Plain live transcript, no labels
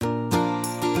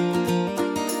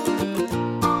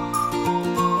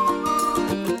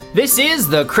This is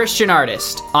The Christian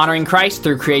Artist, honoring Christ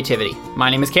through creativity.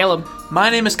 My name is Caleb. My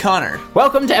name is Connor.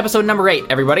 Welcome to episode number 8,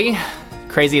 everybody.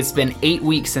 Crazy, it's been 8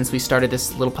 weeks since we started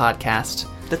this little podcast.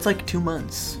 That's like 2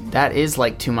 months. That is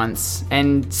like 2 months.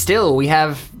 And still, we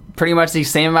have pretty much the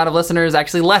same amount of listeners,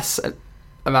 actually less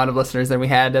amount of listeners than we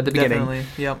had at the beginning. Definitely,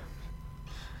 yep.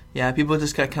 Yeah, people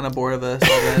just got kind of bored of us.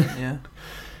 Yeah.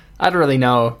 I don't really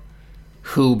know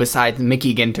who besides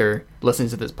Mickey Ginter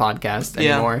listens to this podcast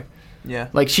anymore. Yeah.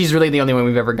 Like, she's really the only one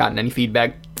we've ever gotten any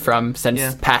feedback from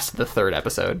since past the 3rd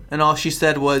episode. And all she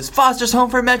said was, Foster's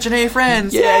Home for Imaginary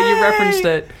Friends! Yeah, Yay! you referenced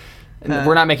it. And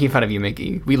we're not making fun of you,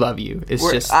 Mickey. We love you.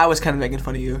 I was kind of making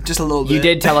fun of you, just a little bit. You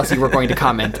did tell us you were going to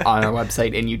comment on our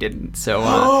website, and you didn't. So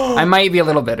I might be a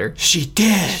little bitter. She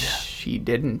did! She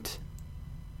didn't.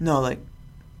 No,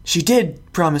 she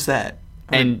did promise that.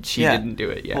 And she didn't do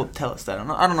it yet. Well, tell us that.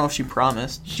 I don't know if she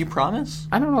promised. Did she promise?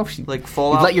 I don't know if she...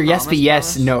 full you out let your yes be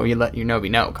yes, promise? no, you let your no be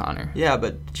no, Connor. Yeah,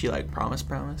 but she, promise?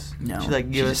 No, She,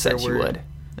 give she us just said her she word.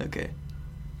 would. Okay.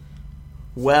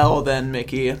 Well, then,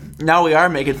 Mickey. Now we are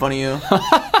making fun of you.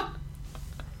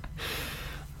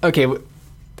 Okay,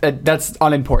 that's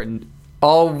unimportant.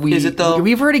 Is it, though?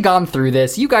 We've already gone through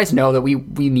this. You guys know that we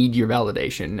need your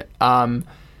validation.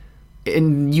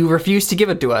 And you refuse to give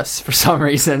it to us for some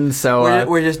reason, so...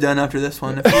 We're just done after this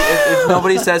one. If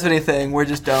nobody says anything, we're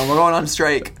just done. We're going on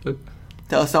strike.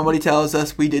 Somebody tells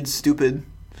us we did stupid.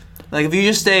 If you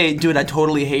just say, dude, I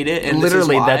totally hate it, and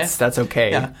literally, this is why, that's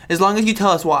okay. Yeah, as long as you tell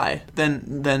us why, then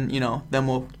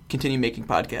we'll continue making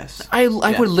podcasts. I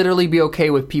would literally be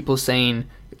okay with people saying,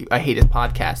 I hate this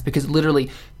podcast, because literally,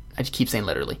 I just keep saying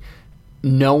literally,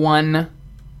 no one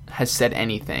has said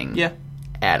anything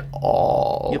at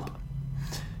all. Yep.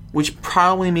 Which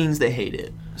probably means they hate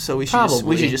it. So we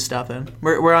should just stop them.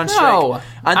 We're on strike. No,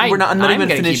 I'm not even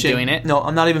finishing. Keep doing it. No,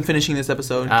 I'm not even finishing this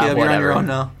episode. Caleb, you're on your own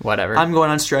now. Whatever. I'm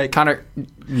going on strike. Connor,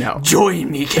 no.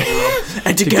 Join me, Caleb,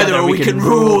 and together we can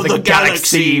rule the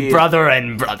galaxy, brother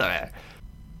and brother.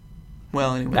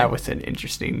 Well, anyway, that was an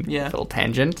interesting little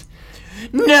tangent.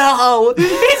 No,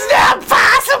 it's not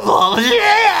possible.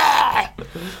 Yeah.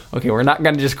 Okay, we're not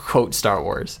gonna just quote Star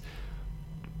Wars.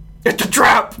 It's a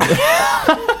trap.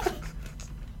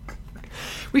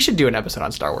 We should do an episode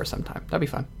on Star Wars sometime. That'd be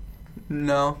fun.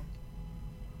 No.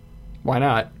 Why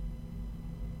not?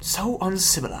 So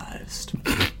uncivilized.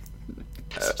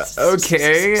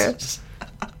 Okay.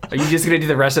 Are you just going to do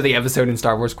the rest of the episode in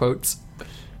Star Wars quotes?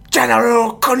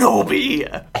 General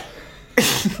Kenobi!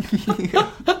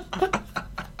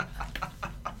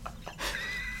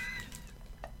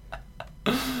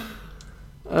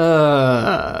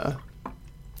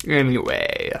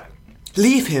 Anyway.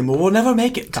 Leave him or we'll never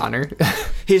make it. Connor.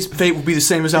 His fate will be the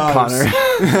same as ours.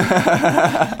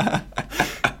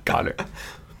 Connor.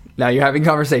 Now you're having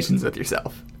conversations with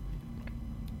yourself.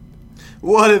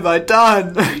 What have I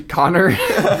done? Connor.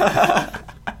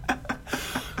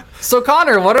 So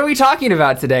Connor, what are we talking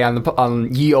about today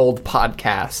on Ye Old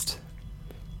Podcast?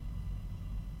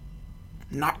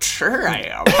 Not sure I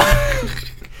am.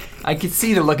 I could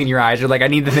see the look in your eyes. You're like, I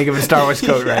need to think of a Star Wars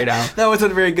quote right now. That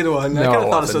wasn't a very good one. No, I could have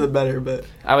thought of something better, but...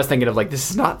 I was thinking of this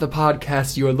is not the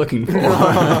podcast you are looking for.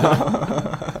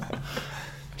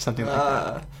 Something like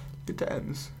that. Good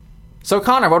times. So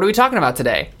Connor, what are we talking about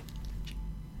today?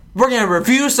 We're going to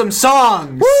review some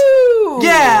songs! Woo!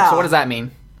 Yeah! So what does that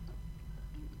mean?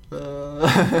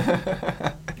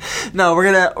 No,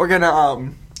 we're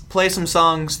gonna play some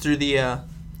songs through the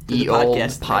Ye Old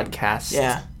Podcast.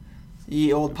 Yeah.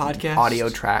 Ye Old Podcast. Audio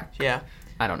track. Yeah.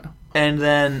 I don't know. And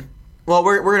then, well,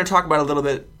 we're going to talk about a little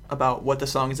bit about what the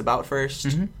song is about first.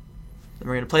 Mm-hmm. Then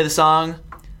we're going to play the song,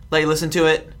 let you listen to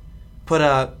it, put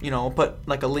a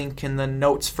link in the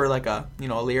notes for a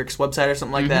lyrics website or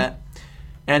something like that.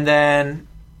 And then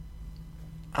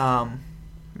we're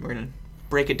going to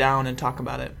break it down and talk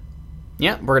about it.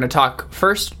 Yeah, we're going to talk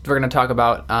first. We're going to talk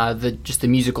about the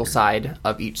musical side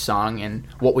of each song and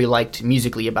what we liked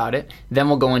musically about it. Then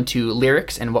we'll go into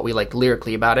lyrics and what we liked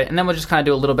lyrically about it, and then we'll just kind of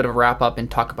do a little bit of a wrap up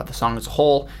and talk about the song as a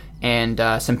whole and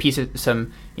some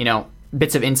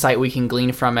bits of insight we can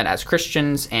glean from it as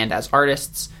Christians and as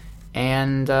artists.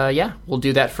 And we'll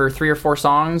do that for 3 or 4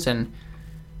 songs and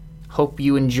hope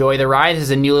you enjoy the ride. This is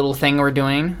a new little thing we're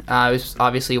doing. This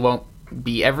obviously won't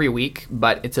be every week,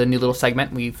 but it's a new little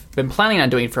segment we've been planning on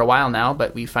doing for a while now,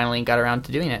 but we finally got around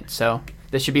to doing it, so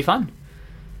this should be fun.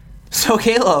 So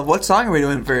Caleb, what song are we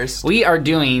doing first? We are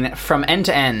doing From End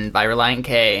to End by Relient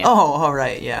K. Oh, all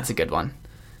right, yeah. It's a good one.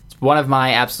 It's one of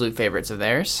my absolute favorites of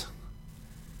theirs.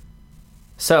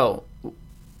 So,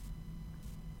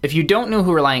 if you don't know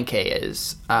who Relient K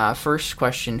is, first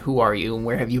question, who are you and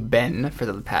where have you been for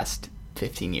the past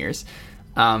 15 years?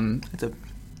 It's a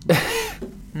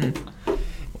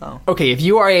wow. Okay, if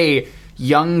you are a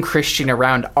young Christian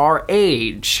around our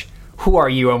age, who are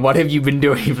you and what have you been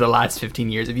doing for the last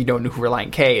 15 years if you don't know who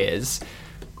Relient K is?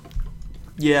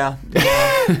 Yeah.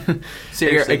 They're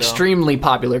Seriously, though. extremely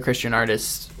popular Christian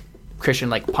artists, Christian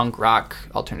like punk rock,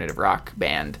 alternative rock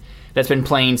band that's been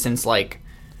playing since like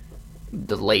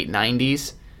the late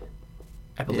 90s,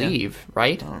 I believe,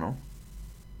 right? I don't know.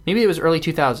 Maybe it was early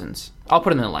 2000s. I'll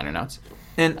put it in the liner notes.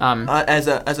 And as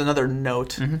another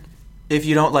note, Mm-hmm. if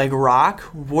you don't like rock,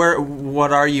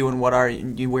 what are you and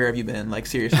where have you been? Like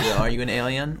seriously though, are you an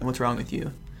alien? What's wrong with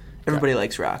you? Everybody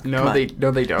likes rock. Come No, on. they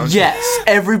don't. Yes,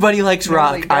 everybody likes No,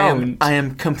 rock. they I don't.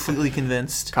 am completely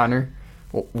convinced. Connor,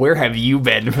 where have you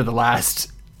been for the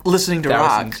last Listening to rock.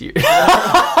 thousands years?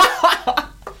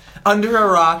 Under a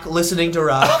rock, listening to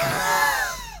rock.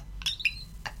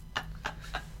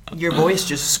 Your voice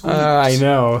just squeaked. I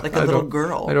know. Like a little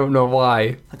girl. I don't know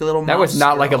why. Like a little mouse That was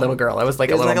not like a girl. little girl. That was like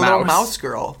It a was little like a mouse. little mouse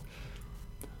girl.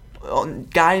 Well,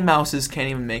 guy mouses can't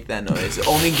even make that noise.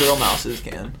 Only girl mouses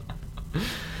can.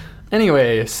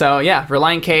 Anyway, so yeah,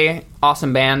 Relient K,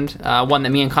 awesome band. One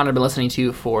that me and Connor have been listening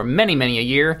to for many, many a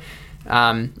year.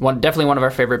 Definitely one of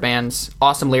our favorite bands.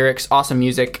 Awesome lyrics, awesome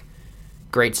music,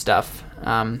 great stuff.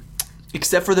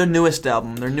 Except for their newest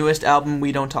album. Their newest album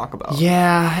we don't talk about.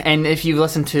 Yeah, and if you've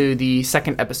listened to the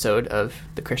second episode of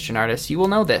The Christian Artist, you will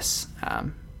know this.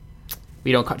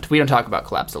 We don't talk about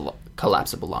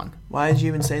collapsible lung. Why did you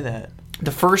even say that?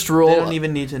 The first rule. They don't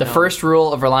even need to The know. first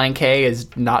rule of Relient K is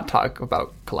not talk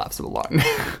about collapsible lung.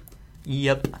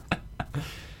 Yep.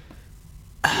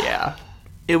 Yeah.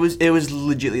 It was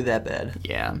legitimately that bad.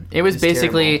 Yeah. It was It's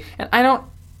basically, terrible.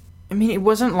 and it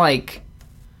wasn't like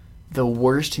the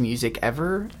worst music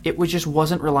ever. It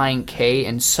wasn't Relient K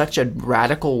in such a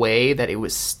radical way that it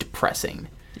was depressing.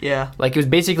 Yeah. Like, it was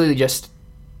basically just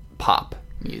pop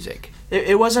music.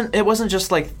 It wasn't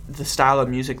just like the style of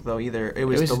music though either. It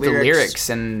was, The lyrics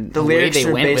and The the way lyrics they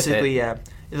are went with basically it.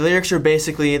 The lyrics are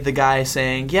basically the guy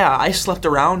saying, "Yeah, I slept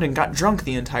around and got drunk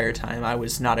the entire time. I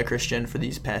was not a Christian for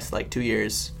these past like 2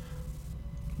 years."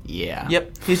 Yeah.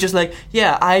 Yep. He's just like,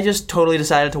 "Yeah, I just totally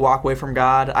decided to walk away from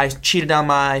God. I cheated on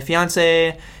my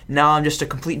fiance. Now I'm just a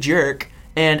complete jerk,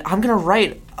 and I'm going to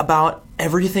write about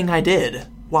everything I did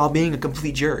while being a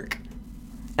complete jerk."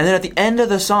 And then at the end of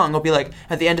the song,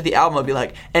 at the end of the album, I'll be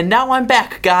like, "And now I'm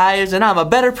back, guys, and I'm a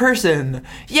better person.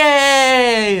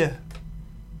 Yay!"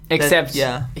 Except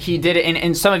yeah. he did it,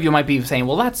 and some of you might be saying,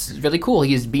 well, that's really cool.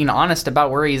 He's being honest about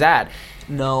where he's at.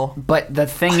 No. But the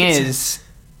thing is,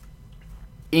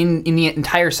 in the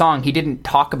entire song, he didn't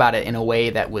talk about it in a way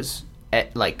that was,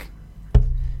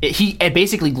 he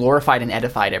basically glorified and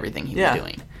edified everything he was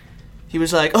doing. He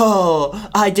was like, "Oh,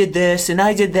 I did this and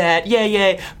I did that, yay,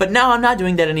 yay, but now I'm not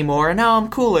doing that anymore, and now I'm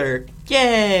cooler,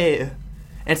 yay!"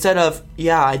 Instead of,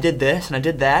 "Yeah, I did this and I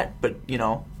did that, but,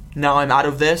 now I'm out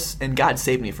of this, and God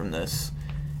saved me from this."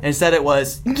 Instead it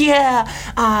was, "Yeah,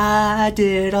 I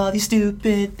did all these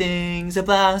stupid things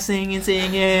about singing,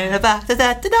 about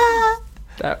da-da-da-da."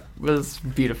 That was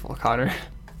beautiful, Connor.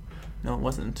 No, it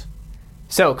wasn't.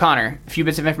 So, Connor, a few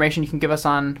bits of information you can give us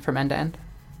on From End to End?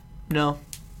 No.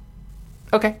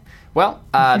 Okay. Well,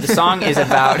 the song is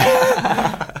about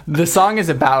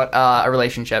a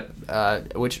relationship,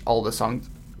 which all the songs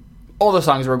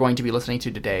we're going to be listening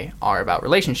to today are about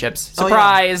relationships. Oh, yeah.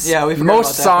 Surprise! Yeah, we forgot most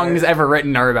about that songs part. ever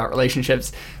written are about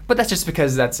relationships, but that's just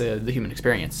because that's the human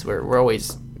experience. We're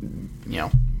always,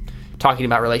 talking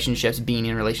about relationships, being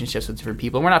in relationships with different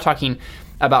people. We're not talking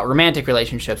about romantic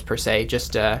relationships per se,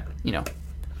 just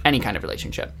any kind of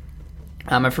relationship.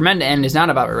 And From End to End is not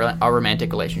about a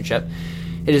romantic relationship.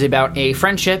 It is about a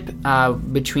friendship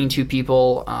between two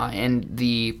people, and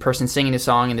the person singing the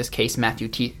song, in this case, Matthew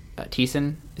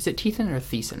Thiessen. Is it Thiessen or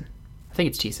Thiessen? I think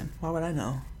it's Thiessen. Why would I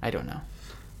know? I don't know.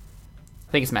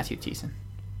 I think it's Matthew Thiessen.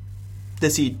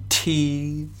 Does he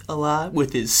tease a lot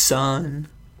with his son?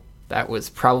 That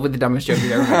was probably the dumbest joke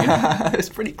you've ever made. It's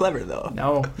pretty clever, though.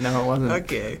 No, it wasn't.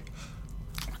 Okay.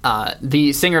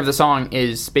 The singer of the song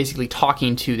is basically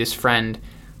talking to this friend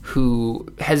who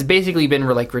has basically been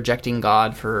rejecting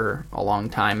God for a long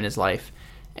time in his life,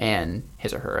 and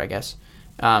his or her, I guess,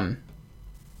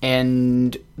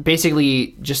 and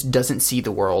basically just doesn't see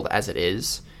the world as it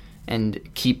is, and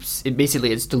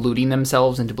it's deluding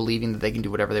themselves into believing that they can do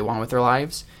whatever they want with their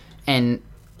lives. And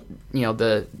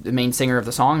the main singer of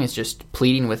the song is just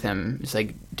pleading with him. It's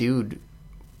like, dude,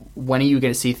 when are you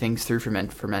going to see things through from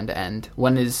end to end?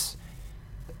 When is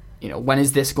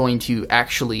this going to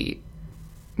actually?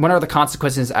 When are the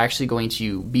consequences actually going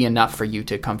to be enough for you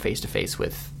to come face to face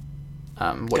with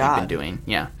what God. you've been doing?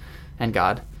 Yeah, and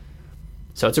God.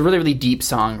 So it's a really, really deep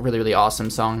song, really, really awesome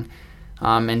song.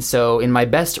 And so in my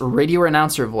best radio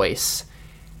announcer voice,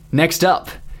 next up,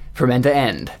 From End to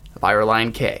End by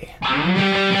Relient K.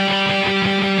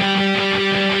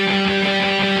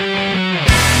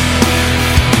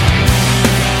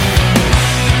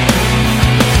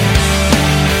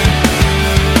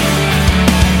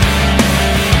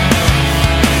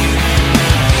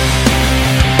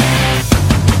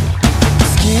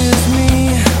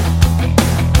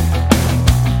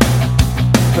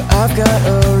 I've got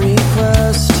a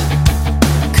request.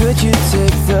 Could you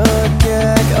take the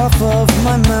gag off of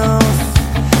my mouth?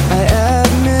 I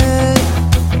admit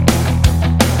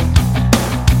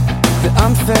that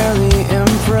I'm fairly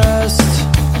impressed,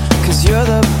 'cause you're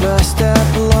the best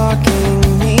at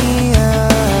blocking me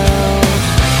out.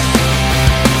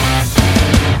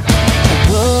 I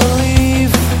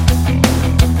believe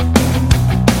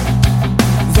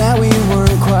that we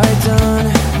weren't quite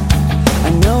done. I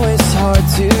know it's hard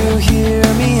to hear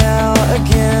me out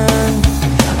again.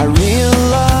 I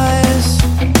realize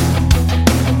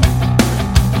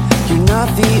you're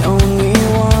not the only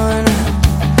one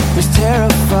who's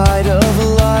terrified of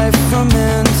life from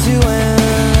end to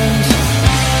end.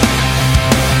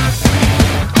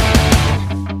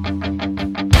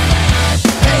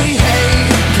 Hey, hey,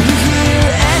 can you hear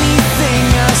anything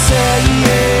I say?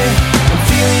 I'm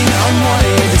feeling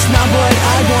unwanted, it's not what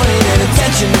I wanted, and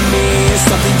attention to me is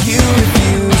something you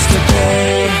refuse to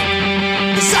pay.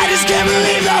 'Cause I just can't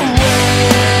believe the way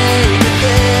that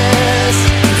this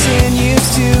continues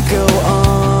to go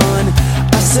on.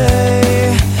 I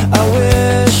say, I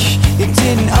wish you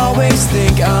didn't always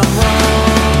think I'm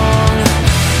wrong.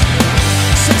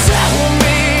 So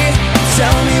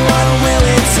tell me what will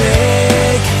it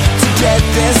take to get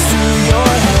this through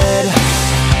your head?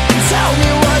 Tell me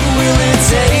what will it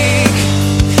take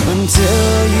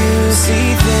until you see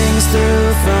things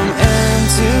through from end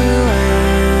to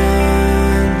end.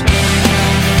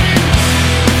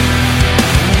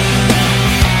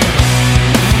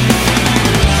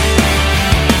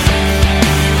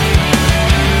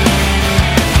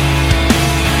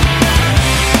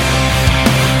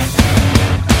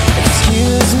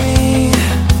 Excuse me,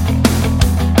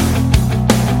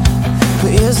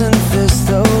 but isn't this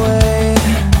the way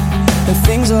that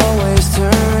things always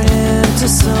turn into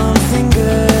something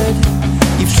good?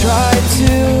 You've tried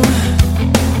to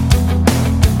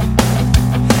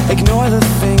ignore the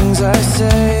things I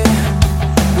say,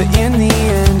 but in the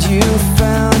end you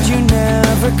found you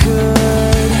never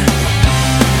could.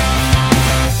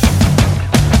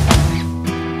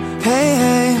 Hey,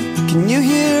 hey, can you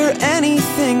hear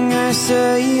anything I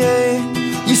say?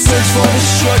 You search for the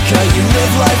shortcut, you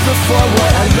live life before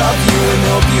what I love you and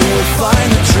hope you will find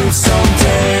the truth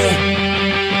someday.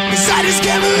 'Cause I just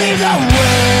can't believe the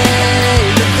way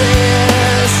that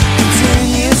this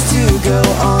continues to go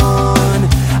on.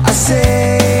 I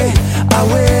say, I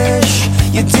wish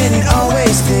you didn't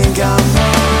always think I'm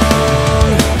wrong.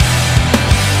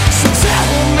 So tell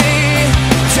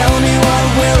me what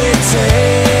will it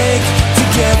take to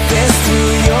get this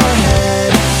through your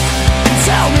head? And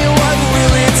tell me what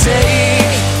will it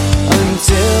take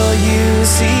until you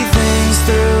see things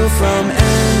through from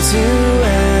end to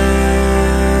end.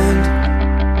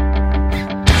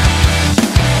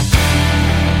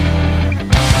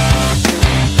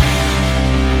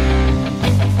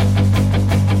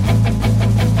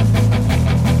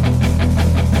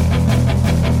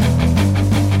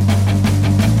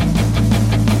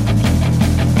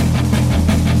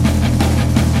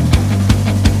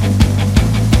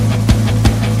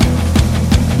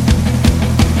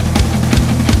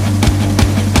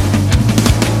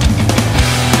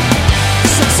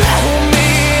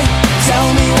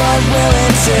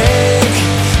 Take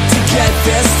to get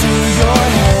this through your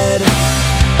head.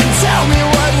 And tell me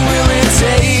what will it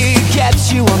take to get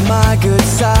you on my good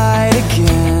side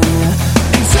again.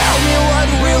 And tell me what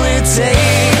will it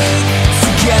take to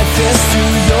get this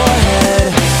through your head.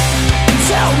 And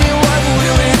tell me what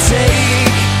will it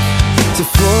take to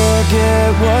forget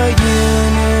what you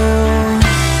knew.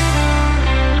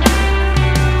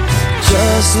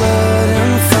 Just let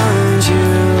him find you.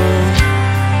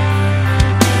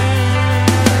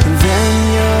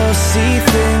 See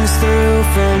things through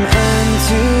from end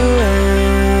to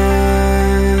end.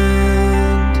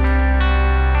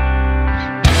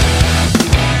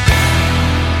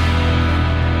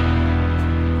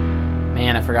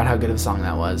 Man, I forgot how good of a song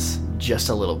that was. Just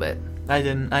a little bit. I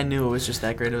didn't. I knew it was just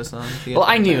that great of a song. Well,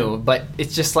 I knew, but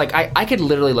it's just like I could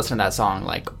literally listen to that song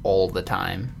like all the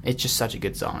time. It's just such a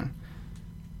good song.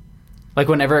 Like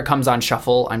whenever it comes on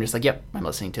shuffle, I'm just like, yep, I'm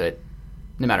listening to it.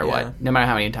 No matter what. No matter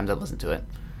how many times I've listened to it.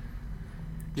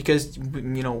 because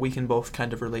we can both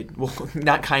kind of relate. Well,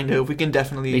 not kind of. We can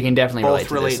definitely relate both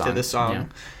to this to this song. Yeah.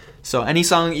 So any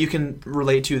song you can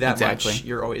relate to that Exactly. much,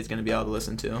 you're always going to be able to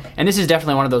listen to. And this is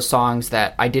definitely one of those songs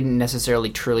that I didn't necessarily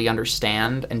truly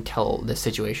understand until the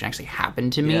situation actually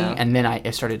happened to me. Yeah. And then I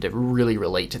started to really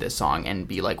relate to this song and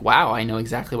be like, wow, I know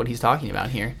exactly what he's talking about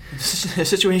here. The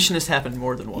situation has happened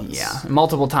more than once. Yeah,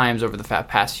 multiple times over the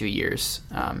past few years.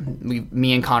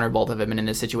 Me and Connor both have been in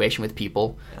this situation with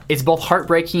people. Yeah. It's both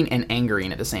heartbreaking and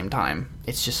angering at the same time.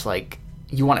 It's just like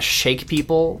you want to shake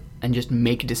people and just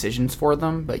make decisions for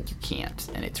them, but you can't,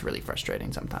 and it's really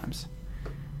frustrating sometimes.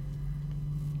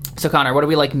 So Connor, what do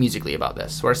we like musically about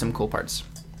this? What are some cool parts?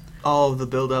 All of the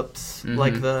build-ups,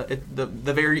 like the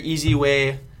very easy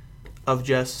way of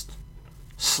just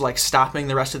like stopping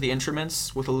the rest of the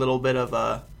instruments with a little bit of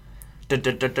a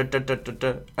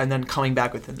and then coming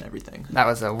back within everything. That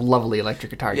was a lovely electric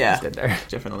guitar you just did there.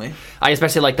 Definitely. I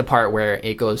especially like the part where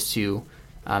it goes to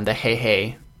the hey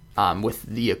hey with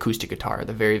the acoustic guitar,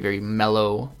 the very, very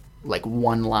mellow, like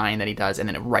one line that he does, and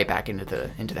then right back into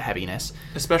the heaviness.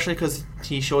 Especially because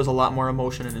he shows a lot more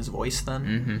emotion in his voice then.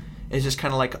 Mm-hmm. It's just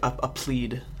kind of like a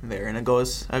plead there, and it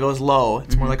goes low.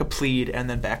 It's more like a plead, and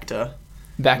then back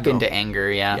into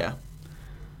anger. Yeah.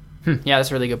 Yeah, that's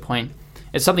a really good point.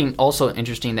 It's something also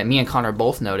interesting that me and Connor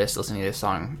both noticed listening to this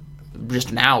song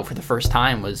just now for the first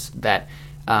time was that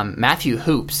Matthew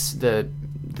Hoops, the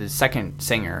second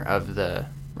singer of the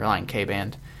Relient K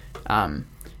band,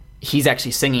 he's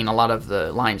actually singing a lot of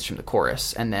the lines from the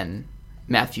chorus, and then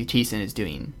Matthew Thiessen is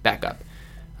doing backup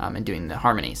and doing the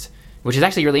harmonies, which is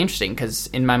actually really interesting because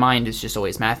in my mind it's just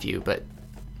always Matthew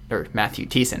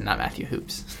Thiessen, not Matthew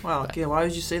Hoops. Wow, okay, why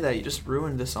would you say that? You just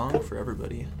ruined the song for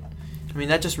everybody. I mean,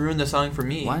 that just ruined the song for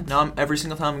me. What? Now every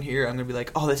single time I'm here, I'm going to be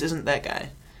like, oh, this isn't that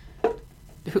guy.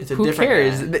 It's a Who different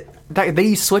cares? guy.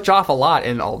 They switch off a lot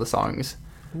in all the songs.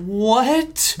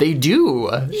 What? They do.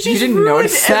 You just didn't ruined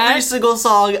notice that? every single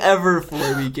song ever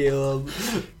for me, Caleb.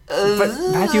 But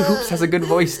Matthew Hoops has a good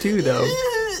voice too, though.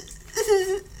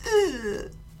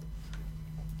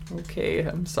 Okay,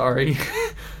 I'm sorry.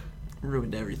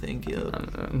 Ruined everything,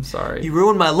 Caleb. I'm sorry. You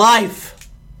ruined my life.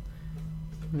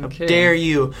 Okay. How dare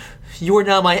you? You are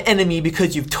now my enemy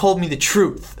because you've told me the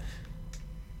truth.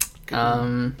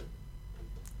 Okay.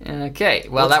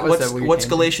 Well, that was a weird. What's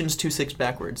tangent. Galatians 2:6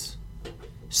 backwards?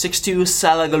 6:2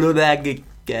 salagaludagge.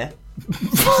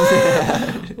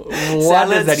 What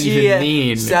does that even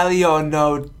mean? Salio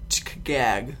no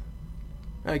gag.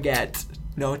 Get.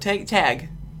 No tag.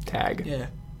 Tag. Yeah.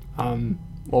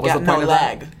 What was the point no of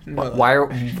lag. that? No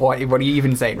What are you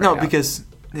even saying right No, now? because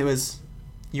it was,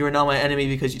 you are now my enemy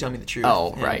because you tell me the truth.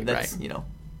 Oh, And right, that's, right.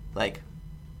 Like.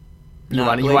 You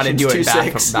not want to do it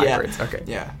Galatians 2:6, backwards. yeah. Okay.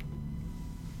 Yeah.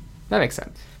 That makes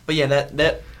sense. But yeah,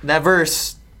 that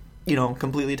verse,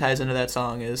 completely ties into that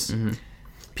song is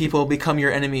people become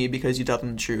your enemy because you tell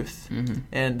them the truth. Mm-hmm.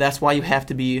 And that's why you have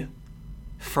to be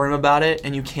firm about it,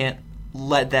 and you can't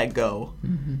let that go.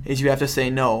 Mm-hmm. Is you have to say,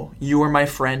 no, you are my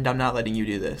friend, I'm not letting you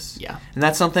do this. Yeah. And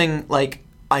that's something,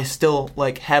 I still,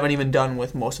 haven't even done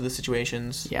with most of the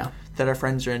situations that our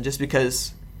friends are in, just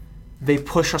because they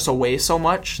push us away so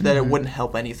much that it wouldn't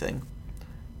help anything.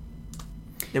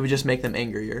 It would just make them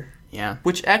angrier. Yeah.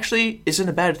 Which actually isn't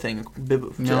a bad thing in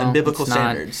biblical it's not.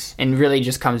 standards. And really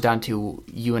just comes down to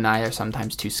you and I are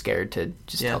sometimes too scared to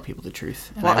just tell people the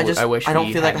truth. And Well, I wish I don't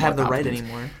we feel like had I have more the right confidence.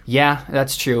 anymore. Yeah,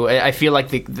 that's true. I feel like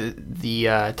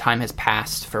the time has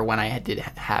passed for when I did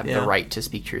have the right to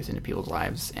speak truth into people's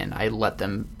lives, and I let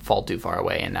them fall too far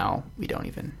away, and now we don't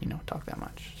even talk that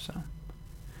much. So.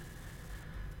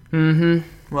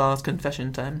 Well, it's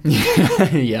confession time.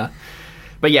 Yeah,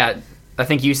 but yeah. I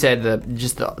think you said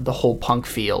the whole punk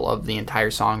feel of the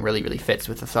entire song really, really fits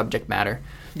with the subject matter.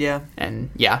 Yeah. And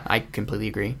yeah, I completely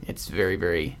agree. It's very,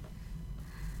 very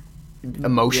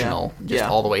emotional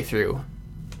all the way through.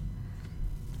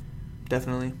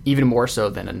 Definitely. Even more so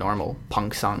than a normal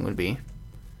punk song would be.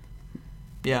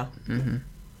 Yeah. Mm-hmm.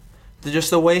 Just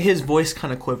the way his voice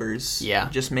kind of quivers. Yeah.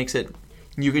 Just makes it,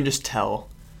 you can just tell.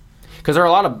 Because there are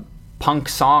a lot of punk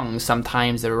songs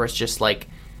sometimes that are just like,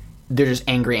 they're just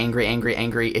angry.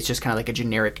 It's just kind of like a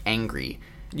generic angry.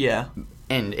 Yeah.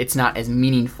 And it's not as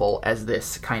meaningful as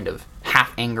this kind of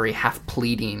half angry, half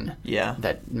pleading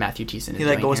that Matthew Thiessen is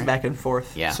doing. He goes here. back and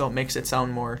forth. Yeah. So it makes it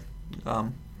sound more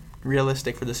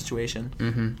realistic for the situation.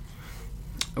 Mm-hmm.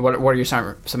 What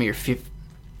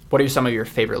are some of your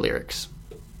favorite lyrics?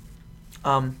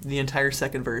 The entire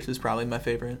second verse is probably my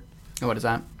favorite. What is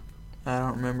that? I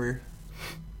don't remember.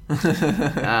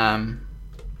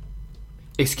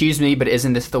 Excuse me, but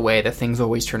isn't this the way that things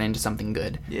always turn into something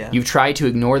good? Yeah. You've tried to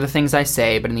ignore the things I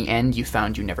say, but in the end, you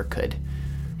found you never could.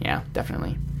 Yeah,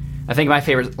 definitely. I think my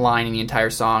favorite line in the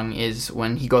entire song is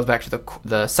when he goes back to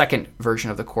the second version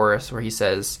of the chorus where he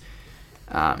says,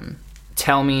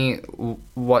 tell me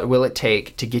what will it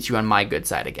take to get you on my good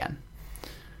side again.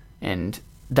 And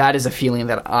that is a feeling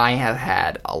that I have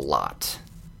had a lot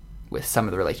with some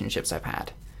of the relationships I've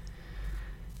had.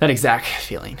 That exact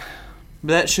feeling.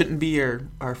 But that shouldn't be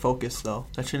our focus, though.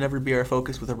 That should never be our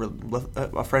focus with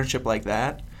a friendship like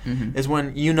that. Mm-hmm. Is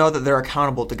when you know that they're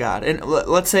accountable to God. And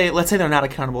let's say they're not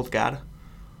accountable to God.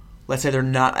 Let's say they're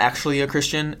not actually a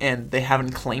Christian and they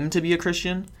haven't claimed to be a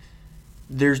Christian.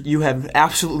 You have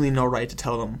absolutely no right to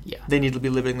tell them they need to be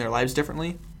living their lives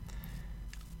differently.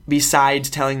 Besides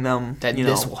telling them that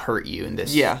this will hurt you and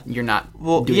this you're not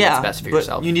doing what's best for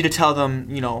yourself. You need to tell them,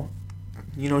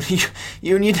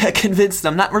 you need to convince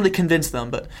them, not really convince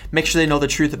them, but make sure they know the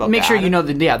truth about God. Make sure they know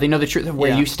the truth of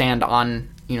where you stand on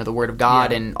the Word of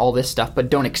God and all this stuff,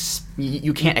 but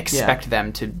you can't expect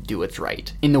them to do what's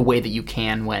right in the way that you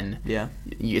can when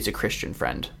it's a Christian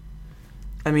friend.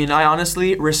 I mean, I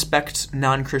honestly respect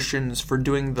non-Christians for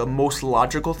doing the most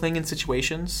logical thing in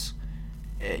situations.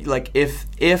 Like,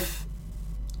 if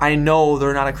I know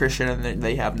they're not a Christian and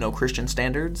they have no Christian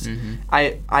standards,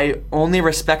 I only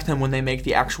respect them when they make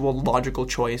the actual logical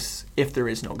choice if there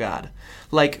is no God.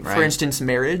 Like, for instance,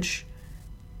 marriage.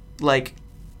 Like,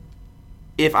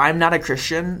 if I'm not a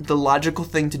Christian, the logical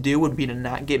thing to do would be to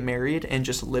not get married and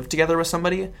just live together with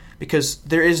somebody, because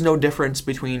there is no difference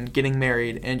between getting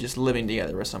married and just living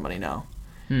together with somebody now.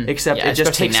 Except it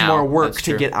just takes more work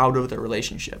to get out of the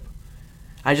relationship.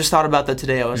 I just thought about that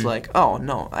today. I was like, oh,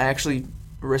 no, I actually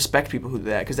respect people who do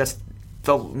that, because that's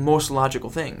the most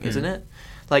logical thing, isn't it?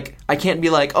 Like, I can't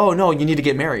be like, oh, no, you need to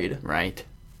get married. Right.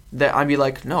 That I'd be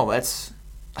like, no, that's...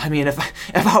 I mean, if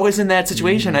I was in that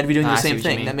situation, I'd be doing the same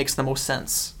thing. That makes the most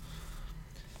sense.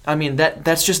 I mean,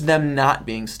 that's just them not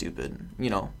being stupid,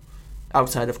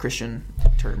 outside of Christian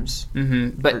terms.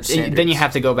 Mm-hmm. But then you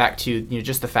have to go back to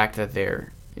just the fact that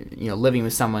they're living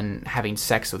with someone, having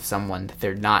sex with someone that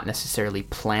they're not necessarily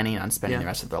planning on spending the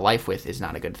rest of their life with is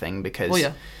not a good thing, because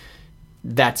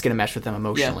that's going to mess with them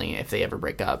emotionally if they ever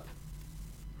break up.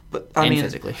 But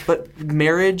physically. But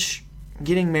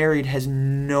getting married has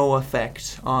no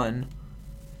effect on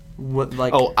what,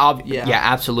 like...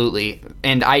 absolutely.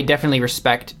 And I definitely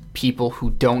respect people who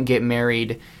don't get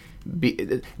married.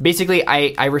 Basically,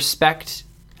 I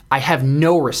have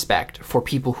no respect for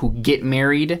people who get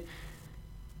married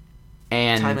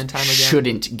and time again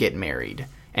shouldn't get married.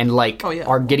 And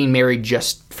are getting married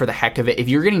just for the heck of it. If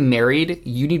you're getting married,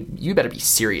 you better be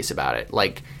serious about it.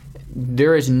 Like,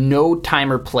 there is no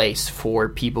time or place for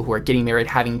people who are getting married,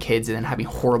 having kids, and then having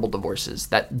horrible divorces.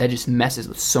 That just messes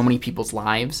with so many people's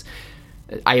lives.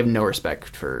 I have no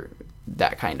respect for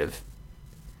that kind of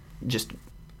just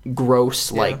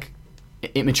gross,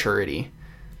 immaturity.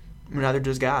 Neither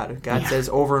does God. God says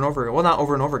over and over again. Well, not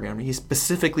over and over again. He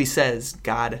specifically says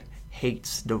God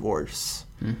hates divorce.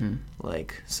 Mm-hmm.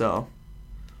 So...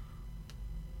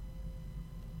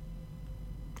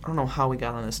 I don't know how we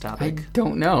got on this topic. I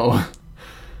don't know.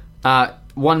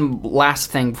 One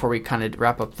last thing before we kind of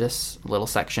wrap up this little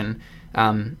section.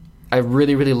 I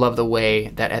really, really love the way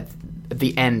that at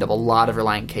the end of a lot of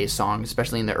Relient K songs,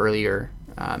 especially in the earlier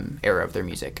era of their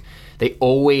music, they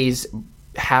always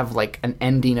have an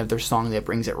ending of their song that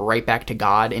brings it right back to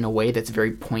God in a way that's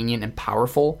very poignant and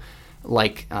powerful.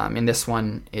 In this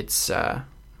one, it's...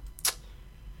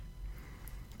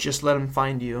 Just let him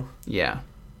find you. Yeah.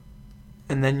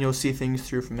 And then you'll see things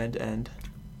through from end to end.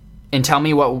 And tell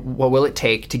me what will it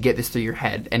take to get this through your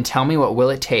head? And tell me what will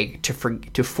it take to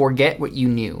forget what you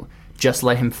knew? Just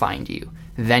let him find you.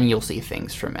 Then you'll see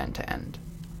things from end to end.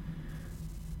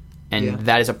 And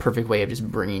that is a perfect way of just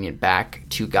bringing it back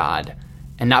to God.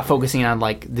 And not focusing on,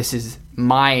 this is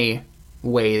my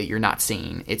way that you're not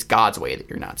seeing. It's God's way that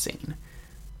you're not seeing.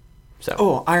 So.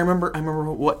 Oh, I remember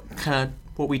what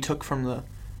we took from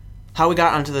how we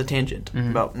got onto the tangent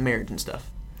about marriage and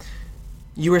stuff.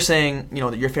 You were saying,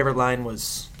 that your favorite line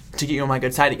was to get you on my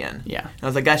good side again. Yeah. And I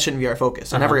was like, that shouldn't be our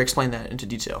focus. I never explained that into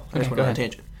detail. I just went on a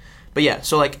tangent. But yeah,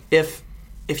 so if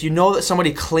you know that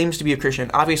somebody claims to be a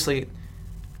Christian, obviously,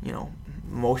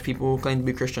 most people who claim to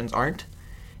be Christians aren't.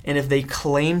 And if they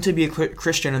claim to be a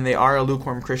Christian and they are a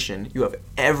lukewarm Christian, you have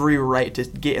every right to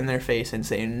get in their face and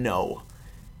say no.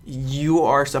 You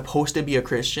are supposed to be a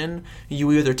Christian.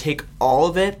 You either take all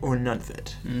of it or none of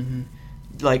it. Mm-hmm.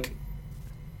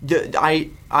 I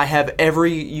have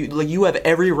you have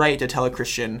every right to tell a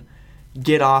Christian,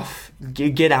 get out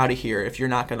of here if you're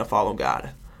not going to follow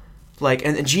God.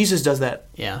 And Jesus does that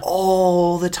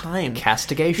all the time.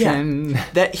 Castigation. Yeah.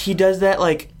 That he does that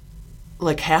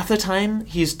half the time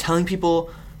he's telling people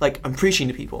like I'm preaching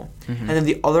to people, and then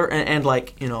the other and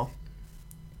like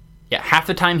Yeah, half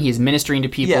the time he is ministering to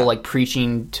people, Yeah. like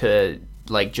preaching to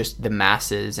like just the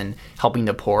masses and helping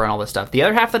the poor and all this stuff. The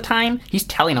other half of the time, he's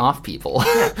telling off people.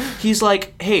 he's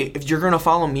like, hey, if you're gonna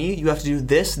follow me, you have to do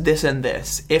this, this, and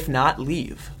this. If not,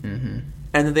 leave. Mm-hmm.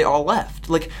 And then they all left.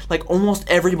 Like almost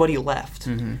everybody left.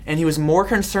 Mm-hmm. And he was more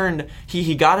concerned.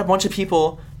 He got a bunch of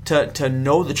people to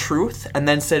know the truth, and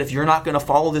then said, if you're not gonna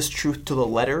follow this truth to the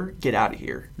letter, get out of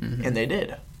here. Mm-hmm. And they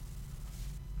did.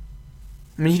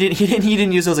 I mean, he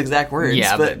didn't use those exact words.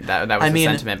 Yeah, but that was the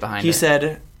sentiment behind it. He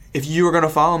said, if you are going to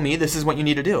follow me, this is what you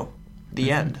need to do. The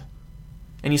end.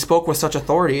 And he spoke with such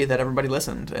authority that everybody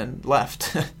listened and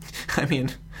left. I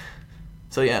mean,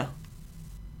 so yeah.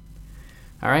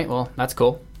 All right, well, that's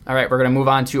cool. All right, we're going to move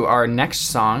on to our next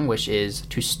song, which is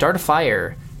To Start a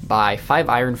Fire by Five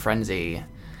Iron Frenzy.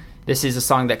 This is a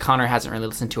song that Connor hasn't really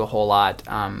listened to a whole lot,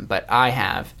 but I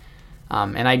have.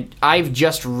 And I've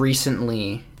just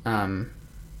recently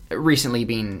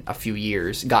being a few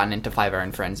years, gotten into Five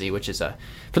Iron Frenzy, which is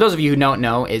for those of you who don't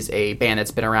know, is a band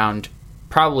that's been around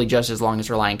probably just as long as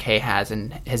Relient K has,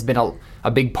 and has been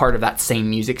a big part of that same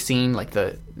music scene, like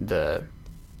the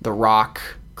rock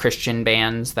Christian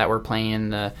bands that were playing in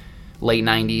the late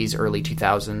 90s, early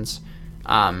 2000s.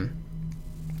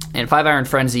 And Five Iron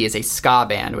Frenzy is a ska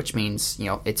band, which means,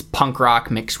 it's punk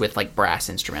rock mixed with like brass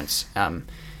instruments. And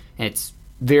it's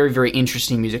very, very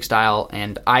interesting music style,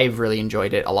 and I've really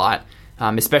enjoyed it a lot.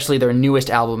 Especially their newest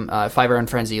album, Five Iron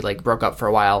Frenzy, like broke up for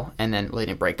a while, and then they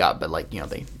didn't break up, but like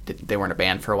they weren't a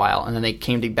band for a while, and then they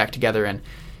came back together and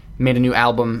made a new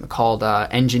album called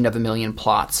Engine of a Million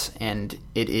Plots, and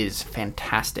it is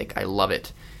fantastic. I love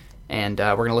it, and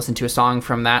we're gonna listen to a song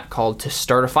from that called "To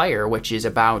Start a Fire," which is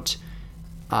about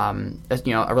a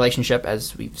relationship,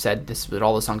 as we've said. This is what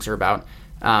all the songs are about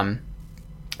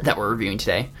that we're reviewing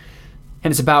today. And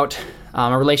it's about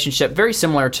a relationship very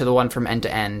similar to the one from End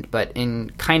to End, but in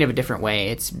kind of a different way.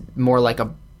 It's more like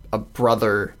a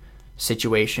brother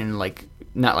situation, like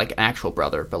not like an actual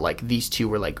brother, but like these two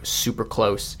were like super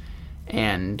close,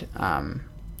 and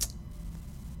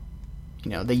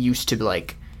they used to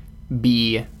like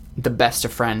be the best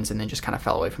of friends, and then just kind of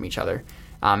fell away from each other.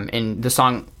 And the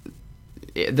song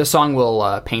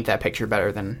will paint that picture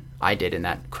better than I did in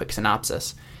that quick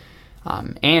synopsis.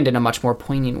 And in a much more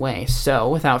poignant way. So,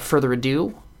 without further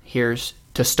ado, here's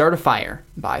To Start a Fire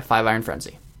by Five Iron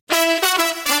Frenzy.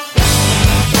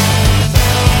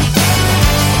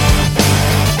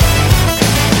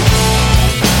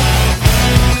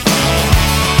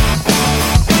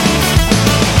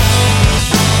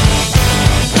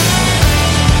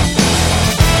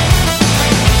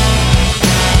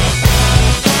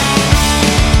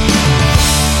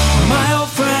 My old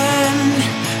friend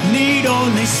need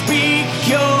only speak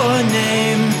your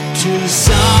name to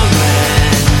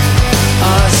summon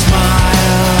a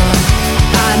smile.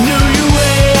 I knew you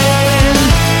when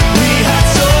we had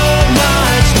so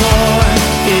much more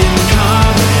in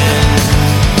common.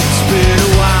 It's been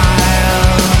a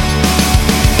while.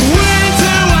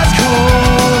 Winter was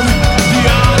cold, the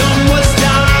autumn was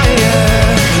dire.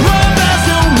 Love has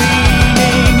no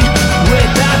meaning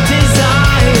without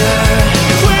desire.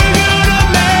 If we're gonna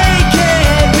make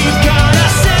it, we've gotta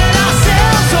set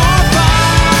ourselves on fire.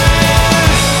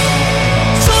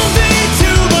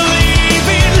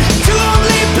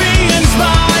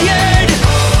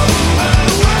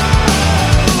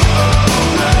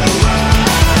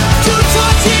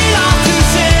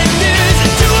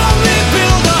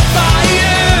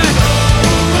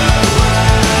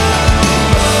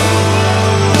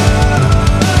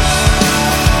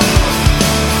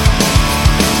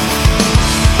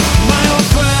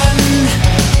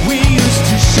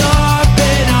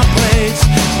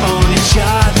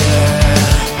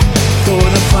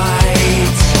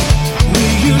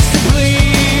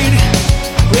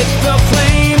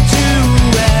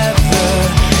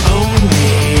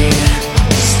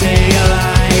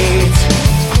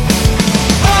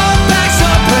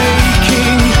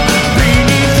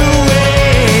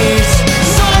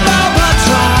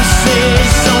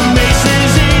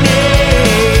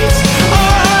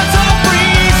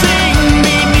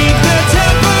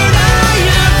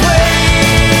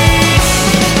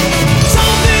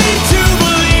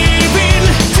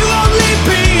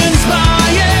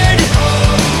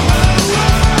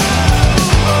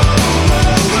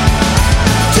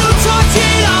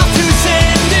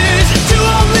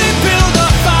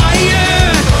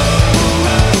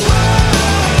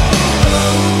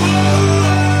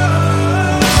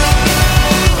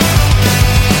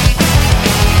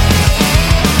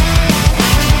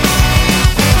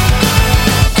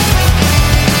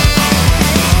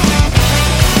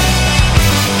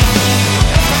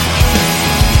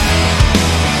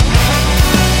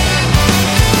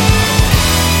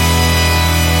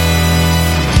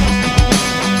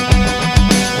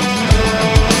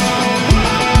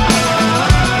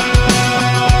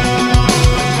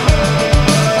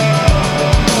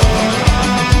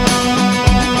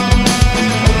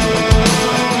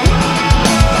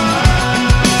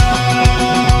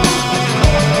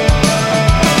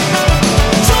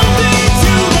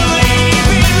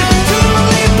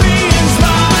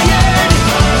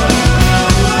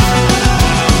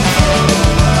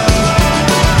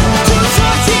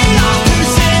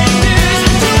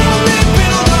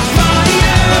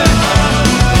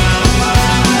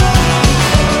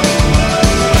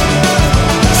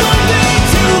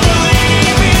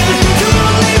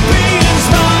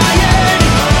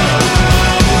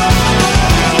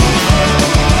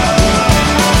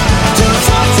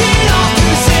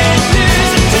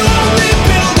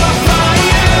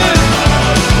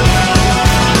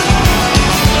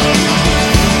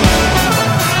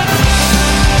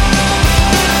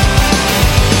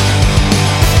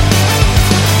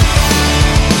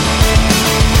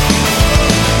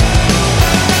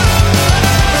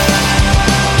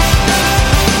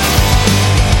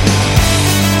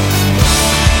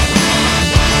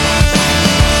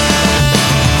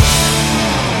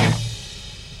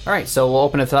 All right, so we'll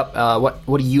open it up.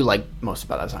 What do you like most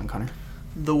about that song, Connor?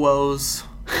 The woes.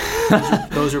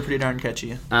 Those are pretty darn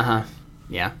catchy.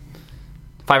 Yeah.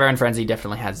 Five Iron Frenzy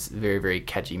definitely has very, very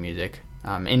catchy music.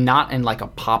 And not in like a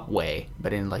pop way,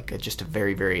 but in like just a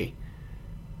very, very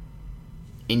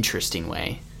interesting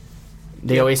way.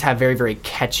 They always have very, very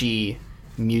catchy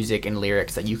music and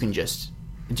lyrics that you can just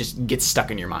get stuck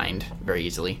in your mind very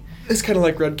easily. It's kind of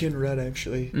like Red Kid Red,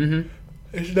 actually. Mm-hmm.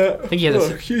 It's not. I think he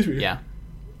has excuse me. Yeah.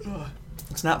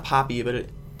 It's not poppy, but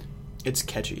it's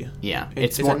catchy. Yeah.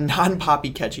 It's more a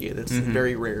non-poppy catchy. That's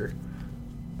very rare.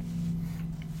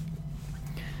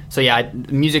 So yeah,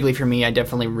 musically for me, I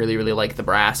definitely really, really like the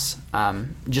brass.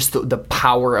 Just the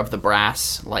power of the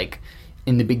brass, like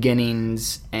in the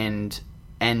beginnings and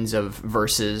ends of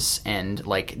verses, and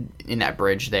like in that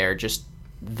bridge there, just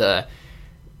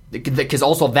because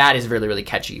also that is really, really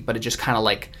catchy, but it just kind of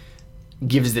like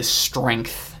gives this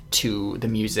strength to the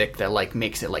music that like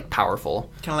makes it like powerful.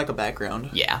 Kind of like a background.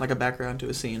 Yeah. Like a background to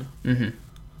a scene. Mm-hmm.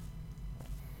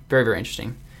 Very, very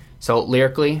interesting. So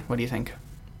lyrically, what do you think?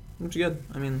 It's good.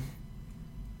 I mean,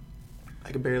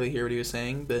 I could barely hear what he was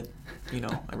saying, but,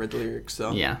 I read the lyrics,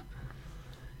 so. Yeah.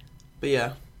 But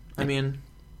yeah, I mean,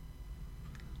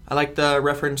 I like the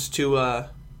reference to the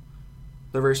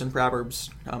verse in Proverbs,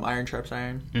 iron sharps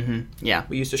iron. Mm-hmm. Yeah.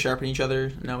 We used to sharpen each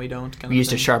other, now we don't. We used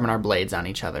to sharpen our blades on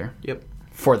each other. Yep.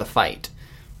 For the fight.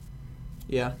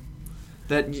 Yeah.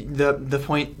 That the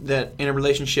point that in a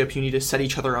relationship you need to set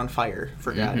each other on fire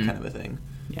for God, kind of a thing.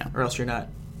 Yeah. Or else you're not.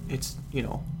 It's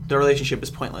the relationship is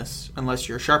pointless unless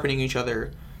you're sharpening each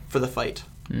other for the fight.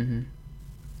 Mm-hmm.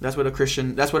 That's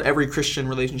what every Christian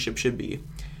relationship should be.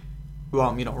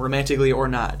 Well, romantically or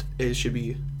not, it should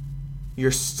be.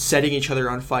 You're setting each other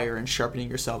on fire and sharpening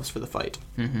yourselves for the fight.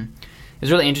 Mm-hmm.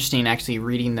 It's really interesting actually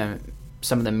reading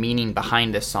some of the meaning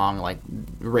behind this song, like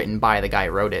written by the guy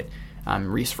who wrote it,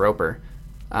 Reese Roper.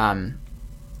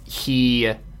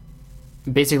 He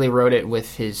basically wrote it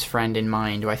with his friend in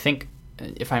mind, who I think,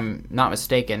 if I'm not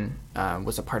mistaken,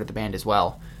 was a part of the band as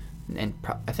well, and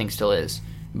I think still is.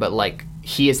 But like,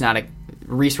 he is not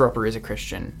Reese Roper is a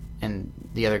Christian, and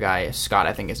the other guy, Scott,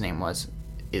 I think his name was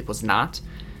not.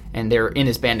 And they're in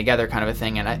this band together, kind of a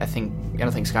thing. And I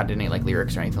don't think Scott did any like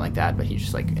lyrics or anything like that, but he's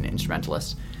just like an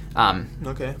instrumentalist.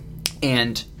 Okay.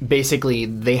 And basically,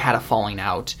 they had a falling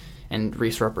out, and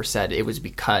Reese Roper said it was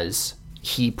because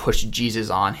he pushed Jesus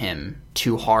on him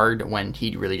too hard when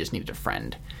he really just needed a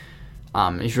friend.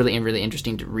 It's really, really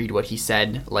interesting to read what he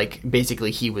said. Like,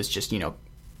 basically, he was just,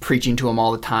 preaching to him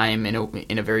all the time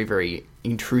in a very, very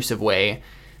intrusive way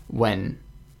when,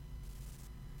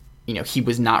 he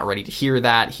was not ready to hear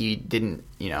that. He didn't,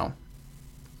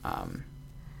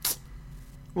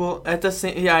 Well, at the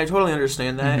same, I totally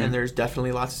understand that, and there's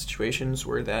definitely lots of situations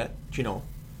where that,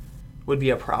 would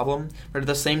be a problem. But at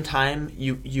the same time,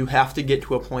 you have to get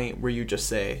to a point where you just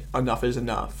say, enough is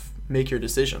enough. Make your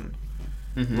decision.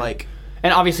 Mm-hmm.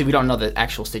 And obviously we don't know the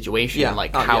actual situation, how it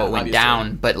went obviously.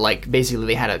 down, but like basically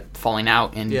they had a falling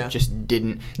out and just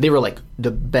didn't. They were like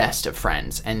the best of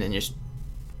friends, and then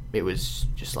it was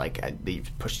just like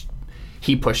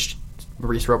he pushed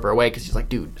Reese Roper away because he's like,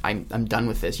 dude, I'm done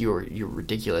with this. You're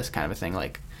ridiculous, kind of a thing.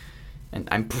 Like, and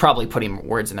I'm probably putting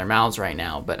words in their mouths right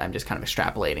now, but I'm just kind of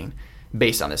extrapolating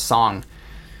based on this song.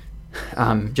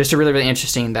 Just really, really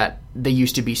interesting that they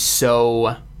used to be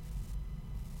such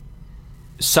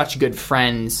good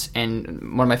friends,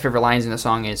 and one of my favorite lines in the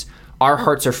song is, "Our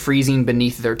hearts are freezing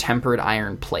beneath their tempered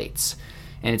iron plates,"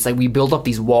 and it's like we build up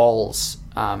these walls.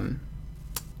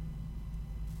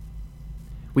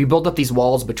 We build up these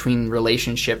walls between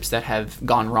relationships that have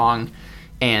gone wrong,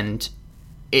 and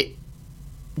it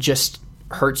just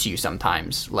hurts you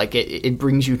sometimes. Like it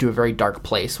brings you to a very dark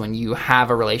place when you have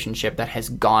a relationship that has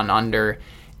gone under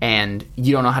and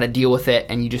you don't know how to deal with it,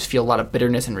 and you just feel a lot of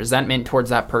bitterness and resentment towards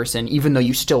that person, even though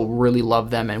you still really love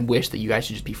them and wish that you guys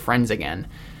should just be friends again.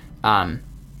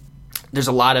 There's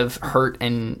a lot of hurt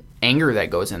and anger that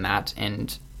goes in that,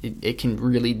 and it can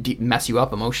really mess you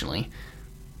up emotionally.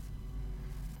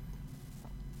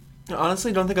 I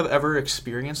honestly don't think I've ever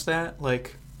experienced that.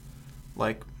 Like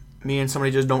me and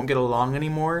somebody just don't get along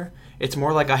anymore. It's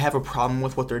more like I have a problem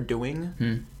with what they're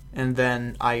doing, and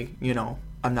then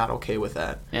I'm not okay with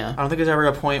that. Yeah. I don't think there's ever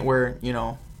a point where,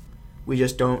 we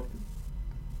just don't,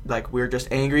 we're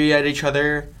just angry at each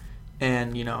other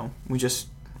and, we just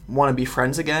want to be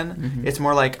friends again. Mm-hmm. It's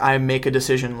more like I make a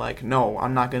decision no,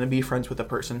 I'm not going to be friends with a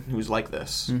person who's like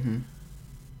this. Mm-hmm.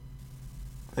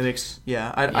 It makes,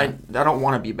 I don't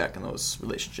want to be back in those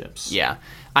relationships. Yeah.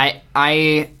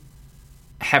 I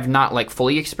have not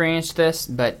fully experienced this,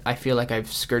 but I feel like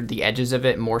I've skirted the edges of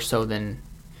it more so than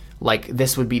like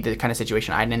this would be the kind of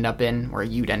situation I'd end up in, or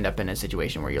you'd end up in a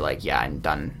situation where you're like, yeah, I'm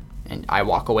done, and I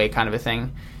walk away, kind of a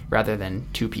thing, rather than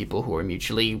two people who are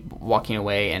mutually walking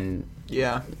away, and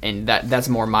that's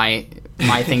more my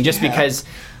thing, just because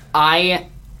I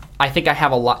think I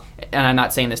have a lot, and I'm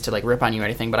not saying this to like rip on you or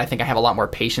anything, but I think I have a lot more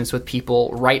patience with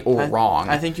people, right or wrong.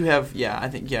 I think you have, I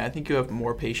think you have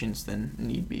more patience than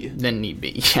need be.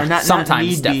 Yeah. Or not,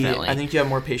 sometimes, not need definitely. be. I think you have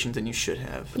more patience than you should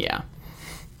have. Yeah.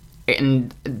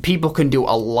 And people can do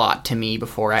a lot to me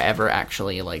before I ever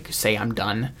actually like say I'm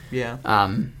done. Yeah.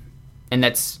 And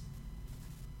that's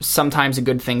sometimes a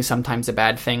good thing, sometimes a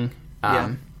bad thing.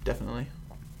 Yeah, definitely.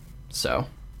 So.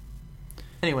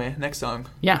 Anyway, next song.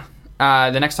 Yeah.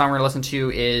 The next song we're going to listen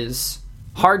to is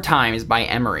Hard Times by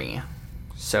Emery.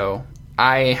 So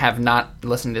I have not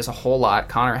listened to this a whole lot.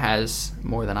 Connor has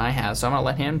more than I have, so I'm going to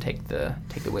let him take the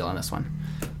wheel on this one.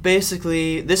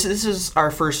 Basically, this is our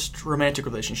first romantic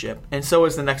relationship, and so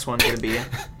is the next one going to be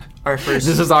our first.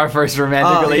 This is our first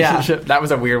romantic relationship. Yeah. That was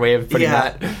a weird way of putting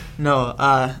that. No,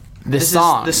 the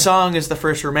song is the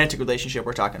first romantic relationship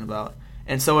we're talking about,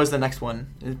 and so is the next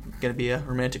one. It's going to be a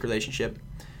romantic relationship.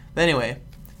 But anyway,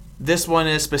 this one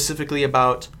is specifically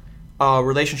about a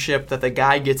relationship that the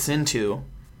guy gets into,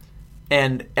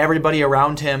 and everybody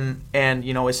around him, and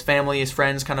his family, his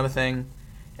friends, kind of a thing.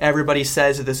 Everybody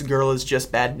says that this girl is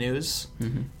just bad news,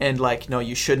 and like, no,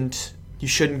 you shouldn't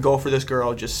go for this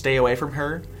girl. Just stay away from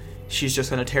her. She's just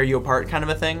gonna tear you apart, kind of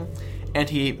a thing. And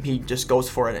he just goes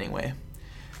for it anyway.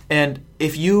 And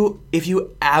if you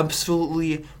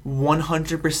absolutely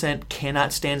 100%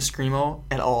 cannot stand screamo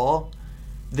at all,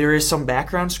 there is some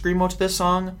background screamo to this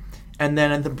song, and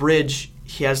then in the bridge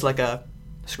he has like a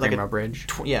screamo bridge. A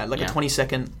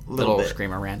 20-second little bit.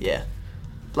 screamo rant. Yeah.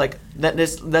 Like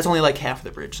that's only like half of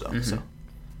the bridge though.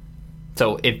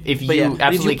 So if you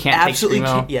absolutely can't take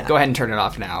screamo, go ahead and turn it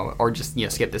off now, or just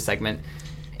skip this segment.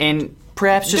 And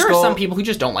perhaps there are some people who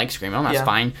just don't like screamo. That's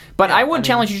fine. But I would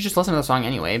challenge you to just listen to the song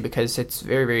anyway, because it's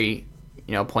very, very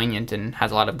poignant and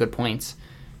has a lot of good points.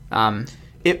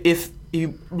 If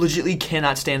you legitimately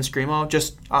cannot stand screamo,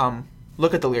 just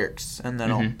look at the lyrics, and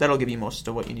that'll give you most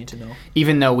of what you need to know.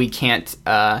 Even though we can't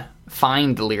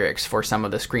find the lyrics for some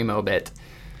of the screamo bit.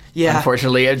 Yeah,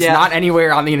 unfortunately, it's not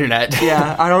anywhere on the internet.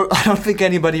 Yeah, I don't think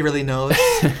anybody really knows.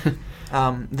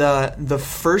 The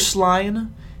first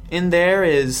line in there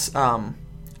is,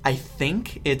 I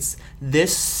think it's,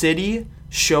 "This city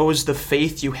shows the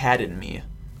faith you had in me."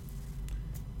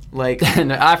 Like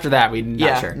after that, we're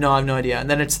not sure. No, I have no idea. And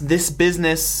then it's, "This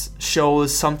business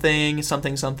shows something,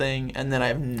 something, something," and then I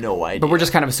have no idea. But we're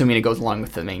just kind of assuming it goes along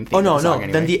with the main theme. Oh no, of the song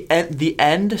anyway. Then the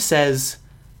end says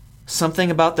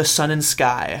something about the sun and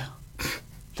sky.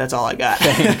 That's all I got.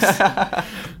 Thanks.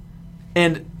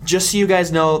 And just so you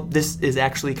guys know, this is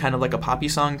actually kind of like a poppy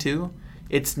song too.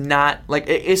 It's not like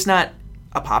it's not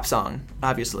a pop song,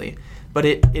 obviously, but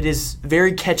it is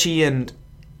very catchy and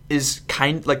is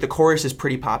kind like the chorus is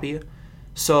pretty poppy.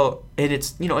 So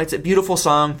it's it's a beautiful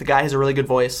song. The guy has a really good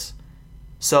voice.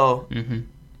 So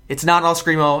it's not all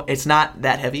screamo. It's not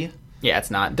that heavy. Yeah,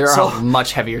 it's not. There are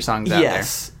much heavier songs out there.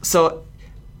 Yes. So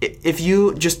if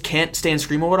you just can't stand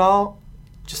screamo at all,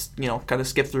 just kind of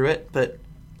skip through it. But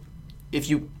if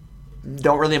you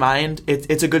don't really mind,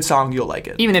 it's a good song. You'll like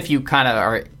it. Even if you kind of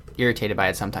are irritated by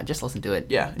it sometimes, just listen to it.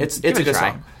 Yeah, it's a good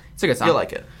song. It's a good song. You'll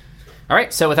like it. All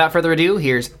right. So without further ado,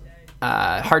 here's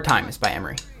 "Hard Times" by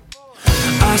Emery.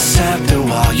 I sat there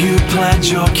while you pled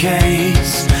your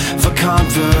case for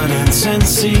confidence and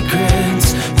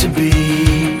secrets to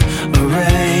be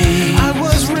erased. I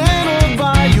was riddled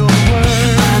by your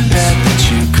words. I bet that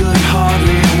you could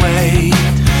hardly wait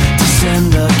to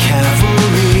send the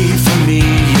cavalry for me.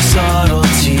 Your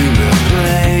subtlety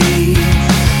replaced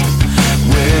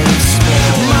with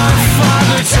sport. My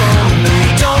father told me,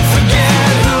 don't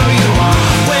forget who you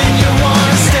are. When you're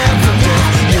one step from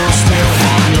death, you'll still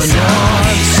find your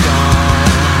North Star.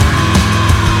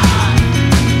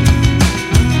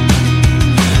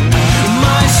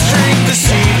 My strength is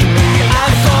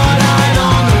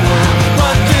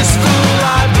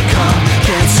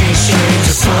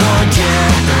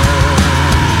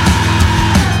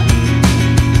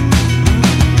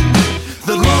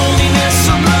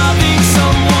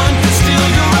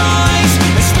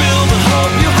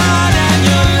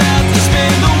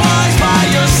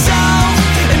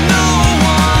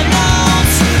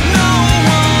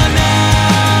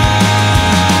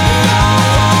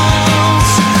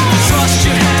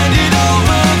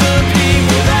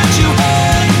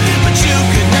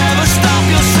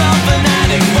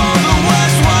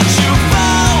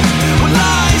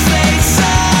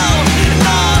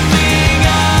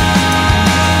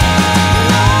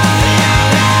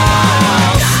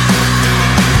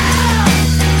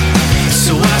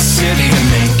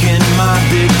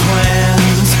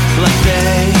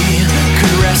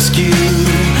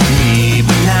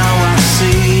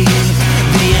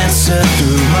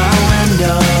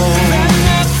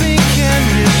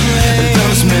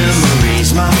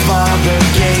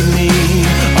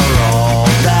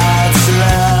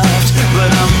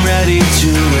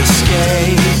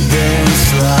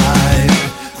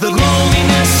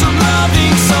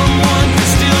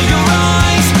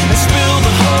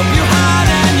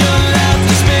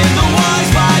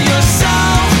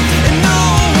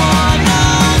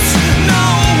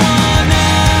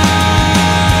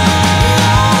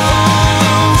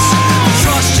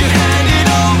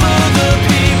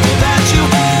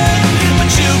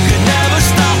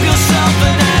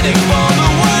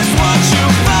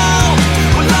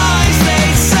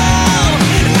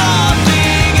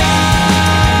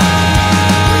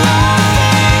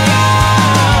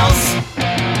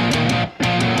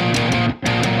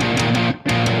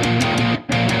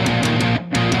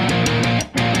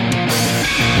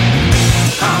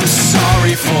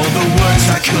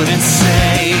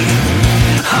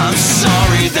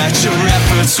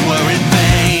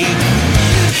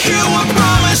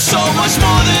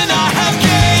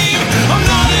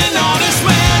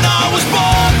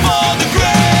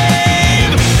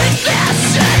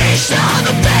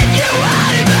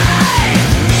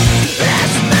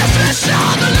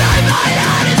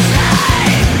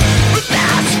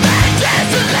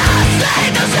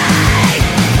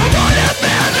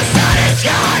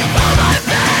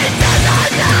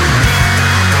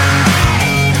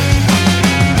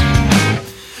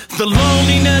The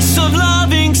loneliness of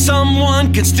loving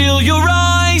someone can steal your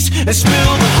eyes and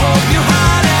spill the hope you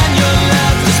had, and you're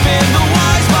left to spin the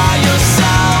wise by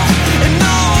yourself and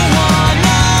no one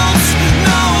else,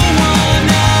 no one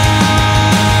else.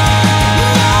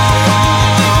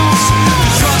 The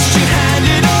trust you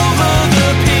handed over, the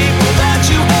people that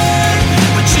you hurt,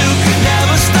 but you could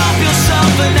never stop yourself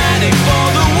fanatic for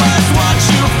the worst. What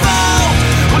you felt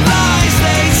were lies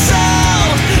they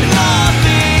sell,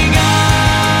 nothing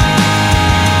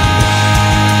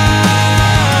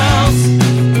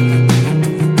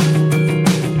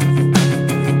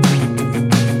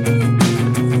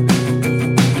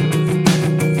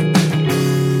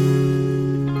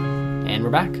And we're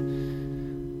back.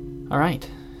 All right.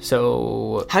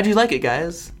 So How'd you like it,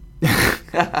 guys?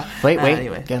 wait.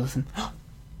 Anyway. Gotta listen.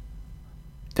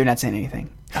 They're not saying anything.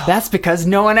 That's because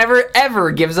no one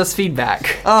ever gives us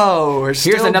feedback. Oh, we're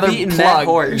still Here's another beating plug. that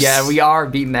horse. Yeah, we are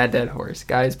beating that dead horse.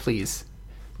 Guys, please.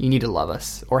 You need to love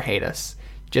us or hate us.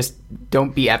 Just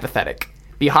don't be apathetic.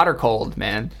 Be hot or cold,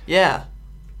 man. Yeah.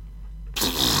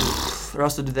 Or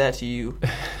else to do that to you.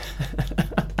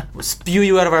 We'll spew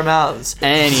you out of our mouths.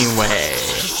 Anyway.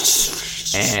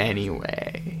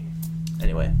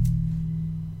 Anyway.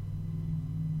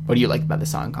 What do you like about the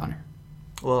song, Connor?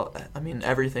 Well, I mean,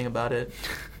 everything about it.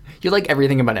 You like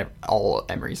everything about all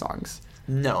Emery songs.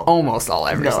 No. Almost all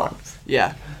Emery No. songs.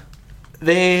 Yeah.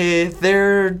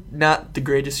 They're not the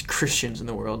greatest Christians in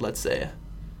the world, let's say.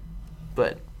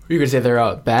 But, You're going to say they're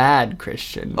a bad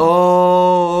Christian.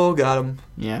 oh, got him.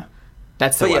 Yeah.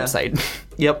 That's the But yeah. website.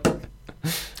 Yep.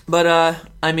 But,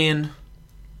 I mean,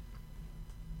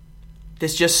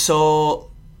 it's just so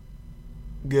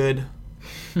good.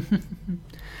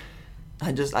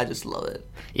 I just love it.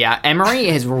 Yeah, Emery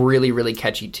is really, really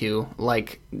catchy too.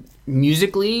 Like,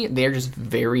 musically, they're just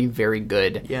very, very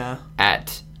good Yeah.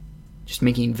 at just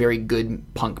making very good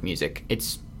punk music.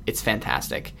 It's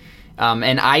fantastic.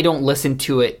 And I don't listen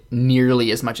to it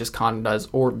nearly as much as Connor does,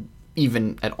 or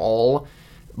even at all.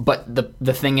 But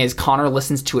the thing is, Connor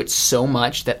listens to it so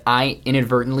much that I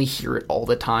inadvertently hear it all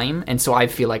the time, and so I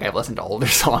feel like I've listened to all of their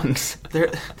songs. They're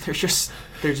just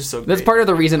so great. That's part of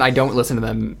the reason I don't listen to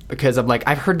them, because I'm like,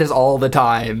 I've heard this all the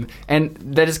time. And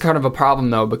that is kind of a problem,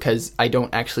 though, because I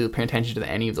don't actually pay attention to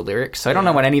any of the lyrics. So I don't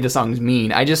know what any of the songs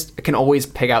mean. I just can always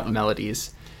pick out the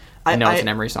melodies. I know it's an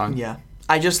Emery song. Yeah.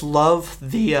 I just love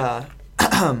the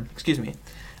excuse me.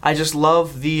 I just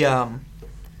love the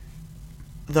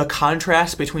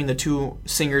contrast between the two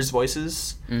singers'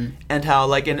 voices, and how,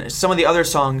 like, in some of the other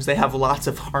songs they have lots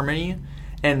of harmony,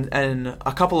 and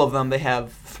a couple of them they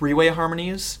have three-way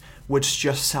harmonies, which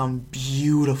just sound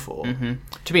beautiful.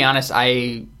 To be honest,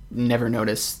 I never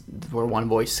notice where one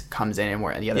voice comes in and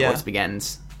where the other Yeah. voice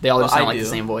begins. They all just Well, sound I like the do.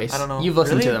 same voice. I don't know. You've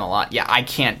listened Really? to them a lot. Yeah, I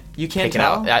can't. You can't pick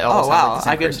tell? it out. They all Oh, sound wow. like the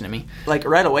same I could- person to me. Like,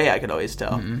 right away I could always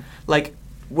tell. Like,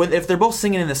 if they're both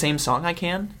singing in the same song, I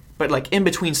can. But, like, in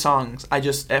between songs,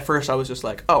 at first I was just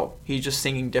like, oh, he's just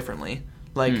singing differently.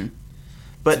 Like,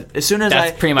 but as soon as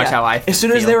That's pretty much how I as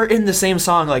soon as feel. they were in the same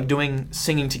song, like,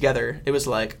 singing together, it was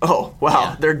like, oh, wow,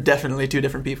 Yeah. they're definitely two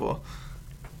different people.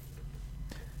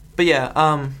 But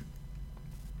yeah,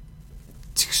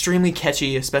 it's extremely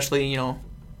catchy, especially,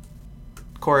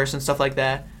 chorus and stuff like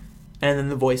that. And then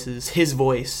the voices. His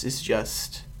voice is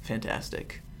just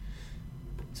fantastic.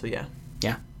 So yeah.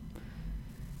 Yeah.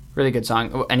 Really good song.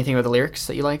 Oh, anything about the lyrics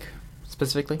that you like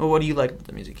specifically? Well, what do you like about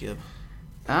the music, Cube?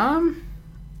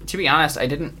 To be honest, I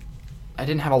didn't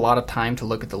have a lot of time to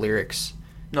look at the lyrics.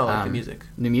 No, like the music.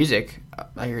 The music,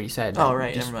 I already said. Oh,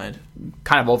 right. Just Never mind.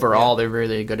 kind of overall, they're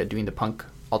really good at doing the punk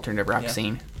alternative rock Yeah.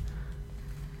 scene.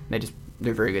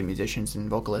 They're very good musicians and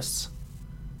vocalists.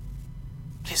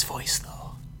 His voice, though.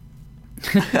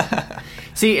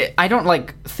 See, I don't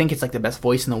think it's like the best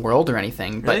voice in the world or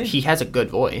anything, but Really? he has a good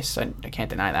voice. I can't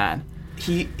deny that.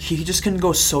 He just can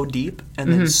go so deep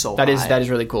and then so That high. is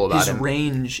really cool about His him.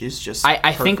 range is just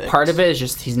I think perfect. part of it is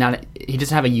just he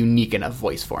doesn't have a unique enough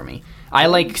voice for me. I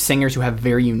like singers who have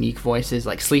very unique voices,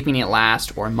 like Sleeping at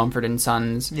Last or Mumford and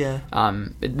Sons. Yeah.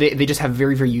 They just have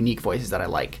very, very unique voices that I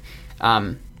like.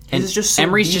 And His is just so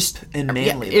Emery's deep just and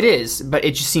manly, Yeah, it though. is, but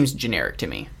it just seems generic to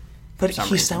me. But some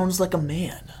he reason. sounds like a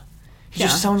man. He Yeah.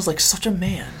 just sounds like such a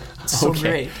man. It's so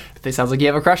great. It sounds like you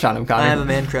have a crush on him, Connor. I have a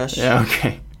man crush. Yeah,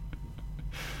 okay.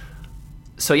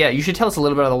 So yeah, you should tell us a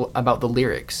little bit about the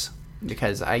lyrics,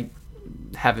 because I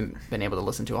haven't been able to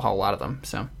listen to a whole lot of them.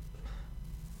 So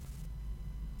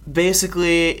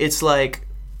Basically, it's like,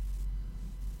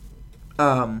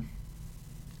 like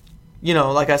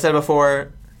I said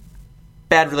before,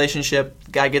 bad relationship.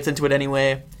 Guy gets into it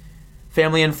anyway.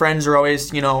 Family and friends are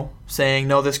always, saying,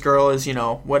 no, this girl is,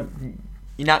 what,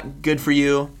 you're not good for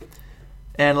you.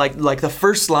 And like the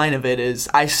first line of it is,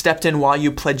 "I stepped in while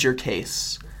you pled your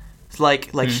case." It's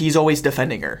like he's always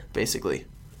defending her, basically.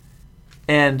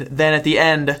 And then at the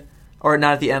end, or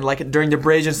not at the end, like during the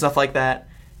bridge and stuff like that,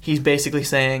 he's basically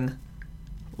saying,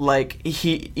 like,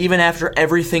 he, even after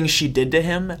everything she did to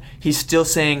him, he's still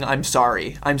saying, "I'm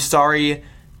sorry. I'm sorry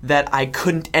that I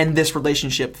couldn't end this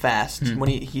relationship fast." When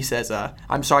he says,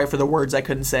 "I'm sorry for the words I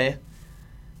couldn't say.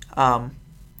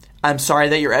 I'm sorry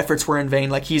that your efforts were in vain."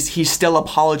 Like, he's still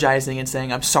apologizing and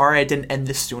saying, "I'm sorry I didn't end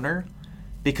this sooner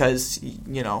because,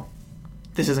 you know,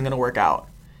 this isn't going to work out."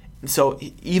 And so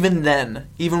even then,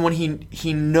 even when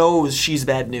he knows she's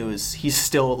bad news, he's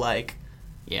still like,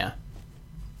 Yeah.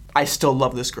 "I still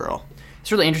love this girl."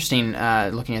 It's really interesting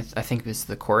looking at, I think this is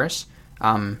the chorus.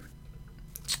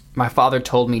 My father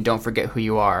told me, don't forget who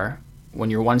you are. When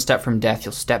you're one step from death,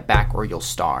 you'll step back or you'll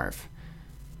starve.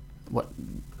 What?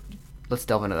 Let's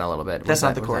delve into that a little bit. That's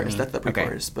not the chorus. That's the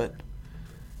pre-chorus, but...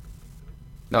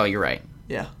 Oh, you're right.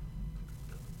 Yeah.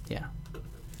 Yeah.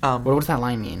 What does that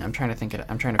line mean? I'm trying to think.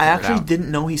 I'm trying to figure I it actually out.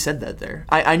 didn't know he said that there.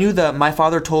 I knew that my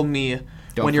father told me,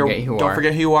 Don't when forget who don't are.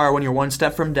 forget who you are when you're one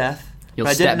step from death. You'll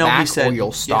But I step didn't know back he said, or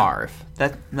you'll starve.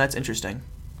 Yeah, that's interesting.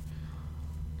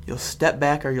 You'll step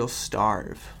back or you'll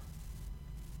starve.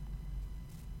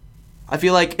 I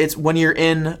feel like it's when you're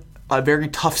in a very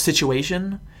tough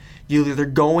situation, you either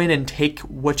go in and take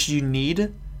what you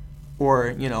need,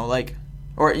 or, you know, like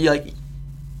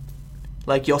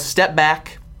you'll step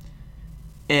back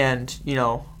and, you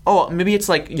know, maybe it's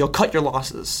like you'll cut your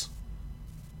losses.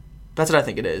 That's what I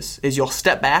think it is you'll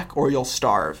step back or you'll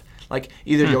starve. Like,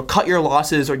 either you'll cut your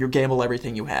losses or you'll gamble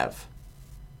everything you have.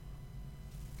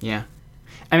 Yeah.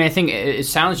 I mean, I think it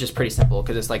sounds just pretty simple,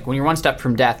 because it's like when you're one step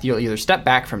from death, you'll either step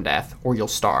back from death or you'll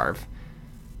starve.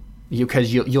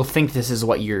 Because you'll think this is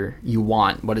what you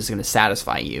want, what is going to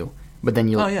satisfy you, but then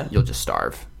you'll just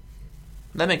starve.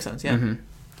 That makes sense, yeah. Mm-hmm.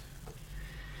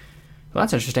 Well,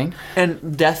 that's interesting.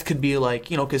 And death could be like,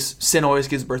 you know, because sin always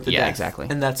gives birth to death. Yeah, exactly.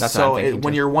 And that's what so I'm thinking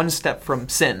when too. you're one step from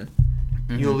sin,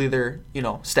 you'll either, you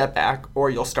know, step back or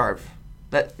you'll starve.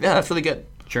 That's really good.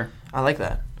 Sure. I like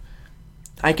that.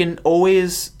 I can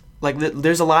always, like,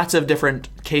 there's lots of different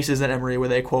cases in Emory where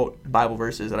they quote Bible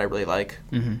verses that I really like.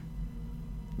 Mm-hmm.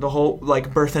 The whole,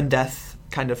 like, birth and death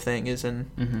kind of thing is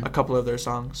in a couple of their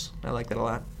songs. I like that a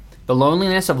lot. The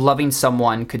loneliness of loving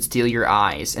someone could steal your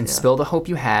eyes and Yeah. spill the hope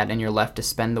you had, and you're left to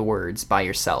spend the words by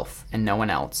yourself and no one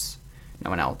else.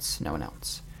 No one else. No one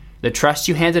else. The trust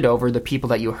you handed over, the people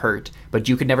that you hurt, but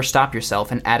you could never stop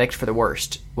yourself, an addict for the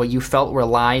worst. What you felt were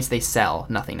lies they sell,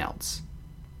 nothing else.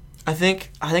 I think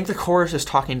the chorus is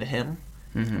talking to him.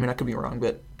 I mean, I could be wrong,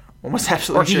 but almost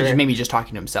absolutely Or sure. he's maybe just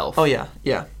talking to himself. Oh, yeah.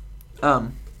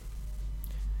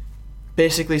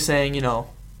 Basically saying, you know,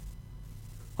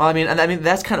 well, I mean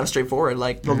that's kind of straightforward.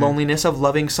 Like, the loneliness of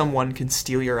loving someone can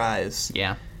steal your eyes,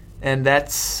 Yeah. and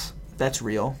that's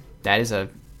real. That is a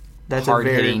That's a very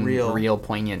hard-hitting, real,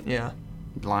 poignant yeah.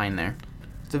 line there.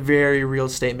 It's a very real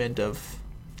statement of,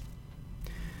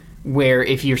 Where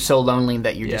if you're so lonely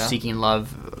that you're Yeah. just seeking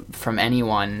love from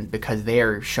anyone because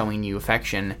they're showing you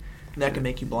affection, that can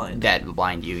make you blind. that will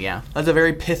blind you, yeah. That's a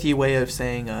very pithy way of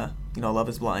saying, you know, love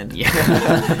is blind. Yeah.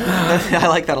 I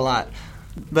like that a lot.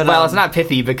 But Well, it's not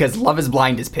pithy, because love is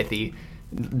blind is pithy.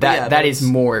 yeah, That but is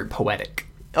more poetic.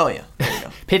 Oh yeah, there you go.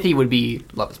 Pithy would be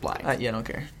love is blind. Yeah, I don't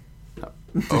care.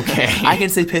 Okay. I can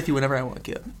say pithy whenever I want,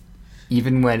 kid.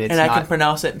 Even when it's And not. I can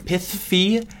pronounce it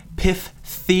pithy,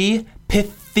 pithy,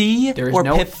 pithy, There is or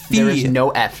no. pithy. There is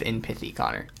no F in pithy,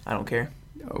 Connor. I don't care.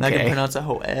 Okay. I can pronounce it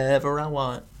however I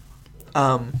want.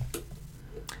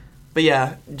 But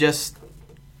yeah, just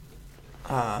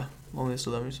loneliness to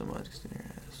love me so much.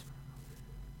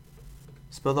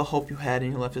 Spill the hope you had,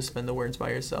 and you're left to spend the words by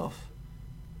yourself.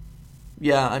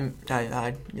 Yeah,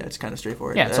 yeah, it's kind of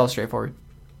straightforward. Yeah, it's all straightforward.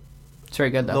 It's very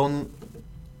good though. Lone,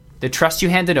 The trust you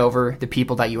handed over, the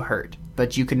people that you hurt,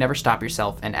 but you could never stop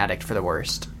yourself, an addict for the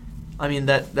worst. I mean,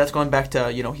 that's going back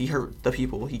to, you know, he hurt the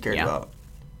people he cared Yeah. about,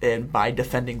 and by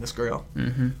defending this girl.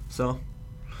 Mm-hmm. So,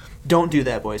 don't do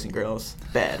that, boys and girls.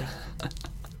 Bad.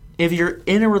 If you're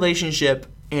in a relationship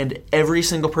and every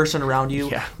single person around you,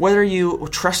 Yeah. whether you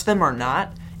trust them or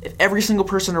not, if every single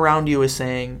person around you is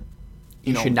saying,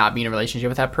 You know, should not be in a relationship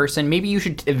with that person. Maybe you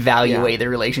should evaluate Yeah. the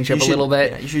relationship You a little should-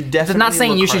 bit. yeah, you should I'm definitely not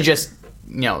saying look you should harder. just,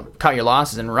 cut your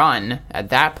losses and run at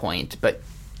that point, but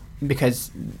because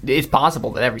it's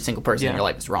possible that every single person in Yeah. your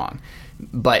life is wrong.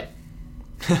 But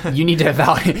you need to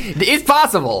evaluate. It's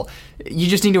possible. You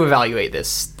just need to evaluate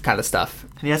this kind of stuff.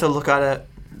 and you have to look at it,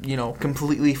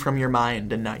 completely from your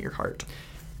mind and not your heart.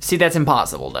 See, that's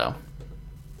impossible, though.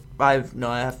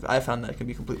 I found that can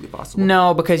be completely possible.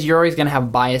 No, because you're always going to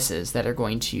have biases that are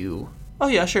going to... Oh,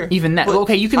 yeah, sure. Even that. But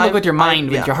Okay, you can look with your mind,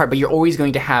 with yeah. your heart, but you're always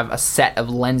going to have a set of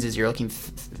lenses you're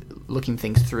looking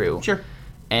things through. Sure.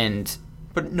 And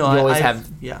But no, you always I've- have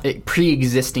yeah.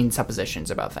 pre-existing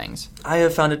suppositions about things. I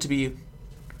have found it to be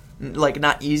like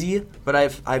not easy, but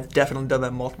I've definitely done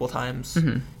that multiple times.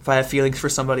 Mm-hmm. If I have feelings for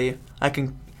somebody, I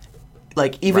can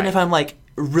like even Right. if I'm like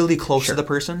really close Sure. to the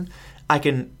person, I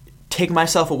can take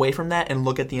myself away from that and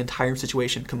look at the entire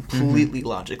situation completely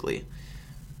logically.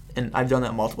 And I've done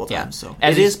that multiple Mm-hmm. Yeah. times, so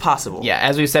As it you- is possible. Yeah,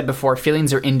 as we've said before,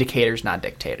 feelings are indicators, not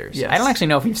dictators. Yes. I don't actually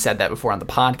know if we've said that before on the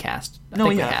podcast. I No, think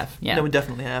we we have. Yeah. No, we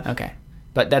definitely have. Okay.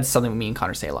 But that's something me and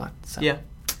Connor say a lot. So. Yeah.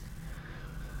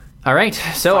 All right.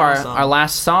 So Final song. our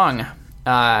last song,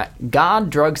 God,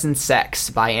 Drugs, and Sex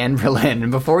by Anne Boleyn.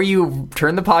 Before you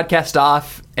turn the podcast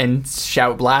off and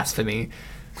shout blasphemy,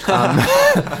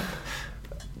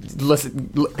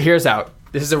 listen, here's out.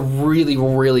 This is a really,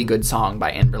 really good song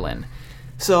by Anne Boleyn.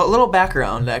 So a little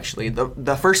background, actually.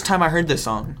 The first time I heard this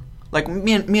song, like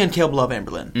me and Caleb love Anne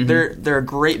Boleyn. Mm-hmm. They're a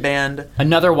great band.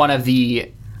 Another one of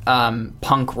the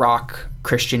punk rock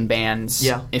Christian bands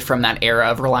Yeah. from that era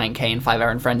of Reliant K and 5 Hour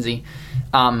and Frenzy.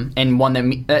 And one that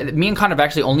me and Connor have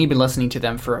actually only been listening to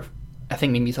them for, I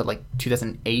think maybe till like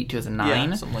 2008, 2009.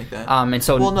 Yeah, something like that. And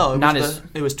so Well, no,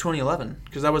 it was 2011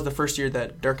 because that was the first year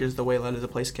that "Dark Is the Way, Light Is the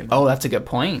Place" came out. Oh, that's a good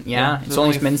point. Yeah, Yeah, it's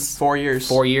only been 4 years.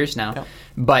 4 years now. Yep.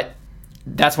 But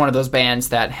that's one of those bands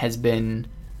that has been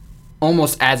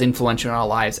almost as influential in our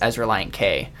lives as Reliant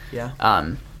K.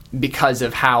 Yeah. Because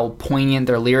of how poignant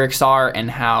their lyrics are and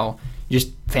how just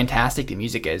fantastic the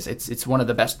music is. It's one of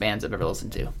the best bands I've ever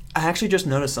listened to. I actually just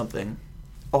noticed something.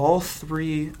 All four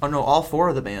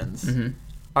of the bands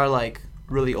are like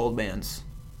really old bands.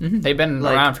 Mm-hmm. They've been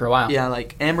Like, around for a while. Yeah,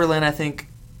 like Anne Boleyn, I think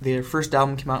their first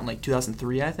album came out in like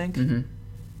 2003, I think.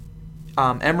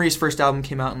 Mm-hmm. Emery's first album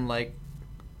came out in like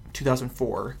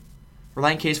 2004.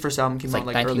 Reliant K's first album came It's out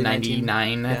like like early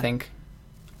 1999, I Yeah. think.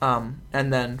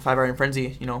 And then 5 Hour and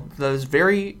Frenzy, those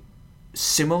very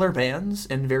similar bands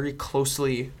and very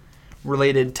closely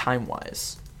related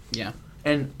time-wise. Yeah.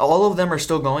 And all of them are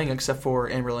still going except for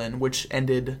Anne Boleyn, which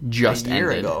ended Just a year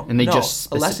ended. ago. And they No,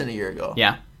 just less than a year ago.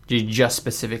 Yeah. They just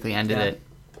specifically ended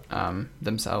Yeah. it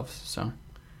themselves. So.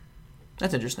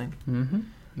 That's interesting.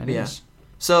 Mm-hmm. It Yeah. is.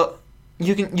 So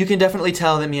you can definitely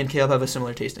tell that me and Caleb have a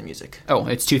similar taste in music. Oh,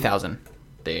 it's 2000.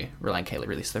 Reliant K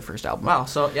released their first album. Wow.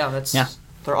 So yeah,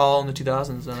 they're all in the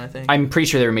 2000s then, I think. I'm pretty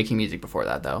sure they were making music before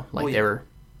that, though. Like, Well, they were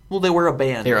they were a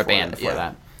band. a band before yeah.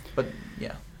 that. But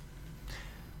yeah.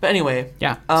 But anyway.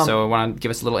 Yeah. So, want to give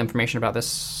us a little information about this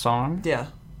song? Yeah.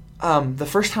 The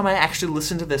first time I actually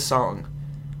listened to this song,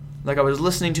 like I was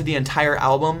listening to the entire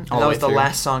album, and All that the was way the through.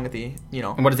 last song at the,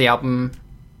 And what is the album?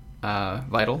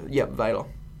 Vital? Yep, Vital.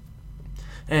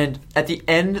 And at the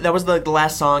end, that was the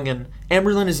last song, and Anne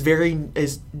Boleyn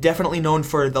is definitely known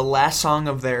for the last song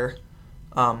of their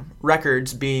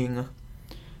records being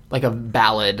Like a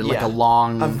ballad, like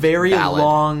yeah, a very ballad.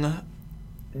 long,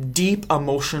 deep,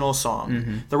 emotional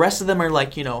song. The rest of them are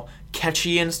like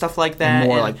catchy and stuff like that,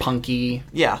 More and- like punky.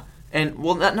 yeah, and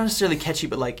well, not necessarily catchy,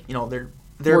 but like they're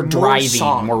More driving,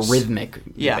 songs. more rhythmic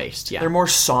yeah. based. Yeah. They're more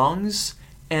songs,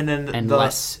 and then and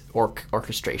less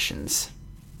orchestrations.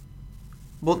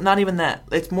 Well, not even that.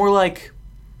 It's more like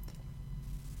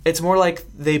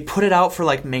they put it out for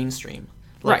like mainstream.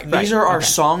 Like Right, these right, are our okay.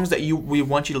 songs that we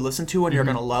want you to listen to and you're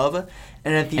gonna love.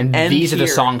 And at the And end, these are the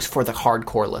here- songs for the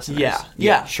hardcore listeners.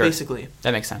 Yeah, sure. basically.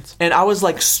 That makes sense. And I was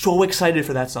like so excited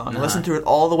for that song. I listened to it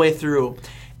all the way through,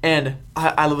 and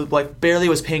I like barely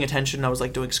was paying attention. I was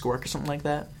like doing schoolwork or something like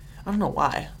that. I don't know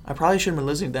why. I probably shouldn't have been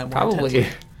listening to that more Probably.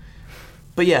 intensely.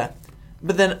 But yeah.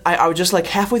 But then I was just like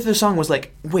halfway through the song was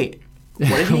like, wait, what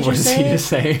did he What just does say? he just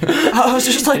say? I was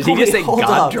just like, Did he just say hold God,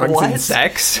 up, drugs, what? and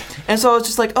sex? And so I was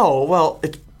just like, oh, well,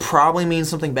 it probably means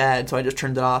something bad. So I just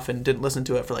turned it off and didn't listen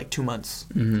to it for like 2 months.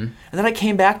 Mm-hmm. And then I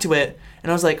came back to it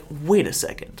and I was like, wait a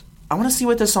second. I want to see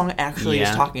what this song actually is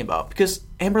Yeah. talking about. Because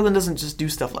Anne Boleyn doesn't just do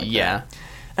stuff like Yeah. that.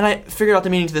 And I figured out the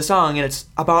meaning to the song, and it's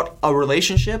about a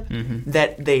relationship Mm-hmm.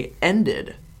 that they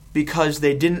ended because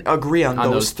they didn't agree on,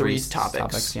 On those three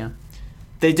topics. Yeah.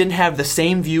 They didn't have the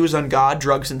same views on God,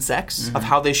 drugs, and sex Mm-hmm. of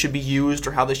how they should be used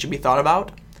or how they should be thought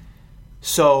about.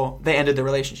 So they ended the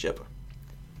relationship.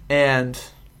 And,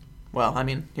 well, I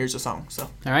mean, here's the song. So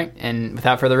All right. And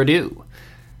without further ado,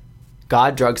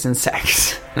 God, Drugs, and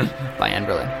Sex by Anne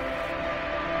Boleyn.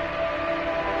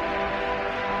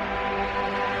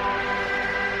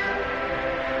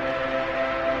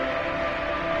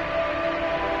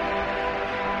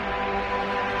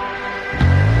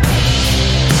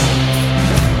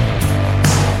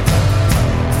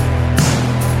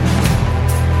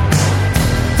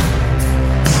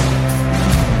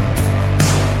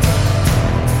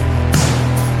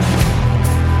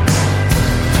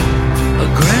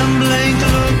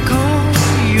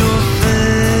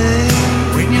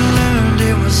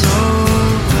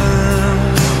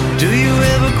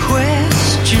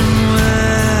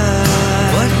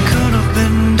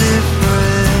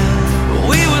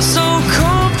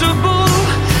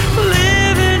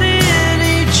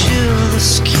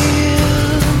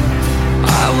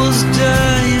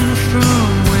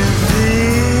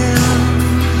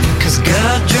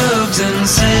 drugs and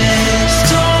sex.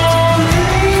 Told me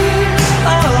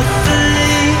all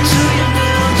things. Do you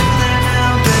now, do they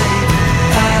now, baby?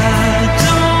 I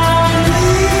don't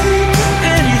need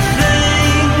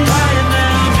anything. Buy it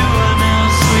now, do it now,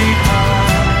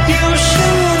 sweetheart. You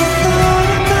should have thought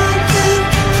about that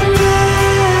from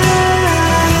now.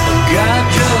 Got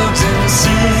drugs and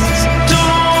sex.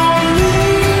 Don't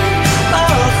need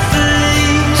all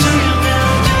things. Do you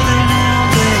now, do they now,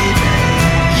 baby?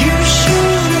 You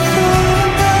should have thought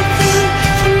about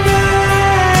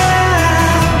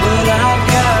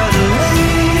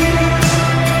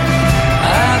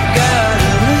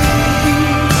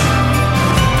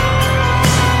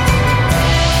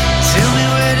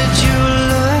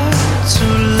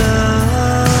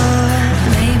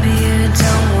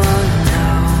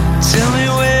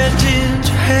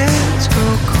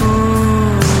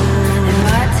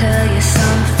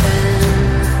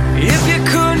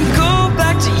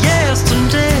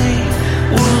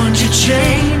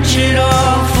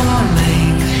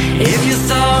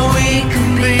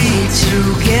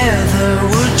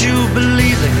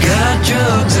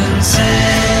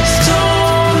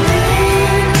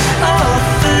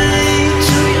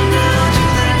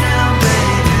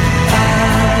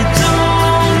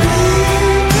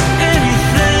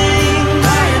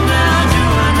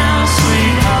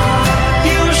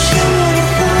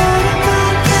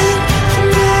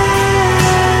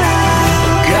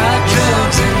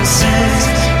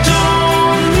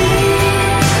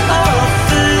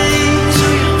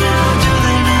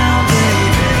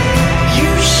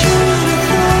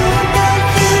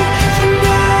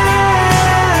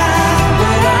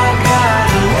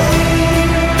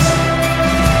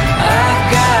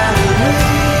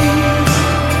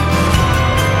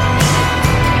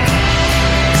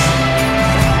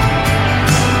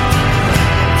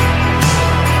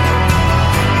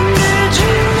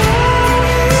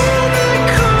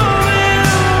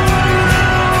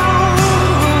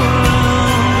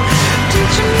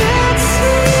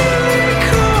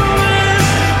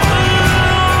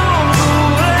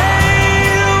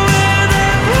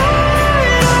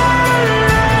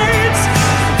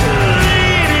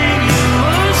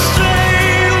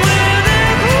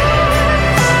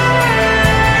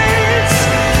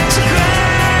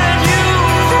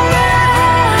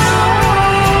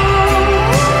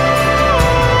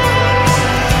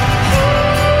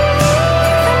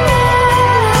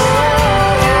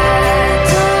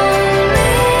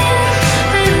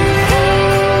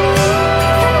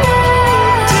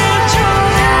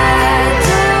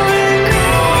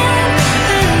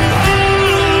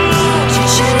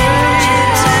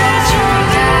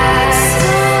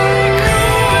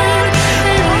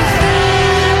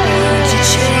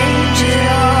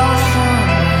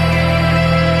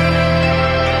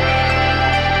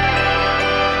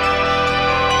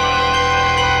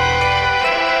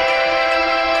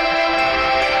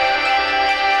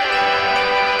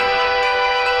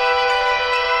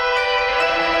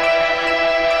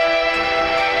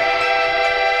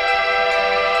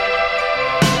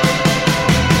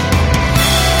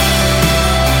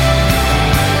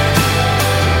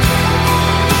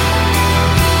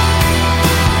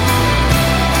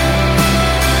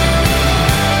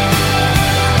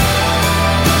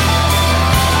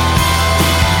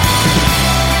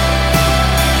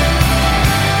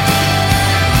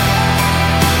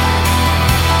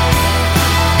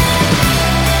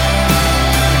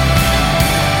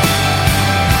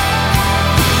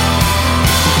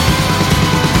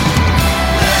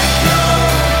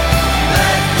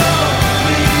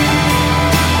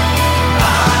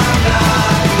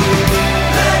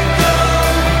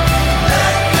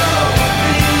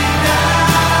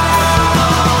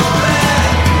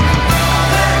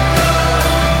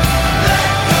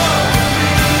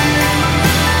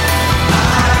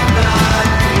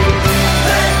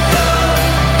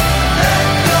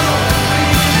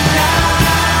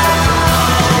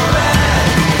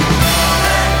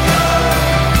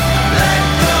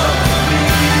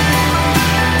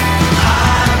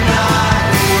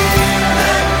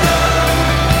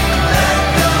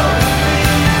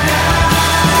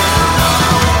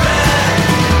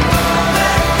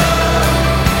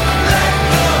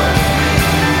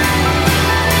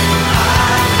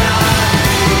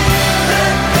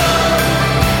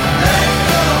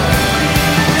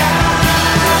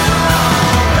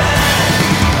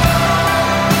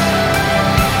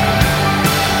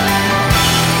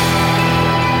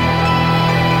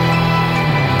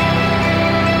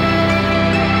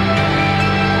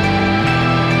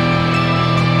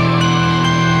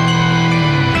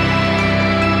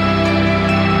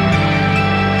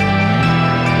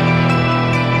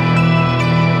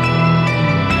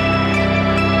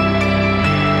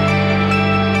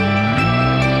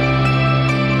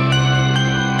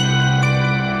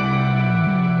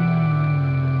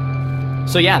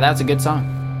So yeah, that's a good song.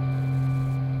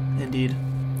 Indeed.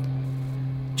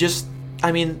 Just,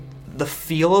 I mean, the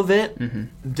feel of it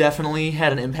definitely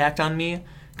had an impact on me,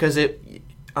 because it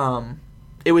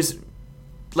was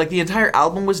like the entire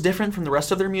album was different from the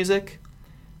rest of their music,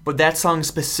 but that song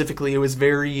specifically, it was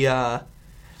very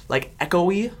like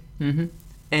echoey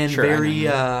and Sure, very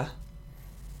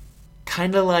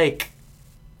kind of like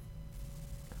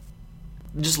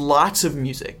just lots of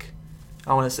music.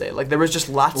 I want to say, like, there was just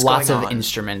lots Lots going of on.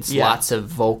 instruments, Yeah. lots of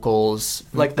vocals.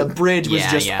 Like the bridge was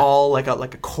Yeah, just yeah. all like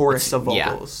a chorus of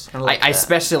Yeah. vocals. I like that.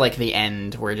 especially like the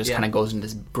end where it just Yeah. kind of goes into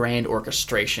this grand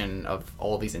orchestration of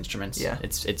all these instruments. Yeah.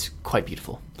 It's quite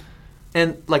beautiful.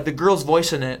 And like the girl's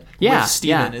voice in it Yeah, with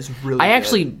Steven yeah. is really I good.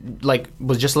 actually like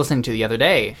was just listening to it the other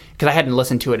day because I hadn't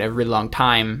listened to it in a really long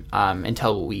time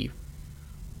until we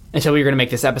were going to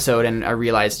make this episode, and I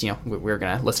realized we were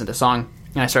going to listen to the song,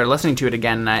 and I started listening to it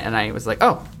again, and I was like,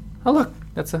 oh look,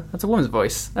 that's a woman's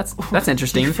voice. That's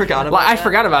interesting. You forgot about well, I that?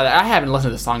 forgot about it. I haven't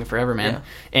listened to the song in forever, man. Yeah.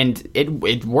 And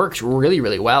it works really,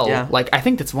 really well. Yeah. Like, I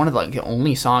think that's one of the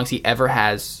only songs he ever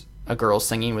has a girl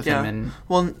singing with him, and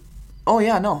well, oh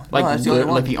yeah, no, that's the only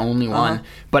one. like the only one.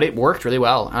 But it worked really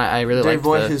well. I really Their liked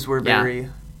voices were yeah. very,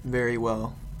 very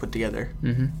well put together.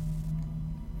 Mm-hmm.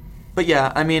 But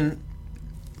yeah, I mean,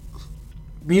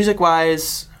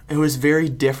 music-wise, it was very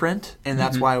different, and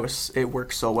that's why it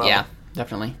worked so well. Yeah,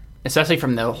 definitely. Especially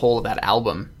from the whole of that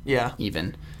album. Yeah.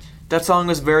 Even. That song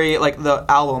was very, like, the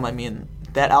album, I mean,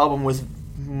 that album was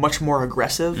much more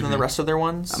aggressive than the rest of their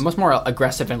ones. Much more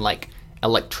aggressive and, like,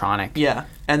 electronic. Yeah.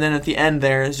 And then at the end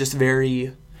there is just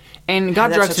very... And God,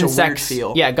 That's Drugs, such and a weird Sex.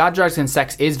 feel. Yeah, God, Drugs, and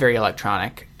Sex is very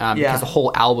electronic. Yeah. Because the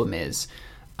whole album is.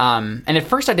 And at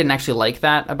first I didn't actually like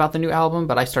that about the new album,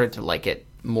 but I started to like it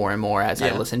more and more as I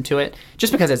Yeah. listened to it.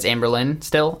 Just because it's Amberlynn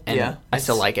still, and Yeah, I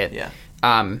still like it. yeah.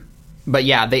 But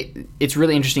yeah, it's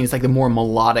really interesting. It's like the more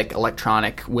melodic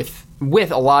electronic with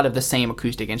a lot of the same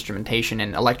acoustic instrumentation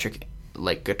and electric,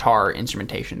 like, guitar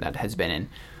instrumentation that has been in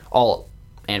all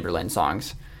Amberlynn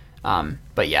songs.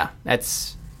 But yeah,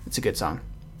 it's a good song.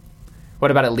 What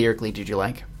about it lyrically? Did you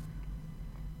like?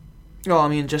 Well, I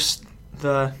mean, just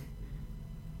the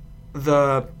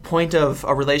point of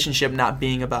a relationship not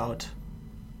being about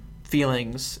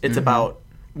feelings. It's about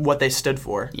what they stood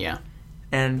for. Yeah.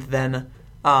 And then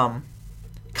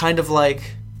kind of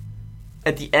like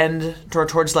at the end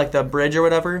towards like the bridge or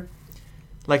whatever,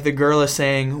 like the girl is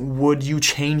saying, would you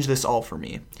change this all for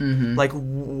me? Like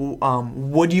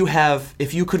would you have,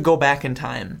 if you could go back in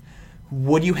time,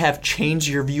 would you have changed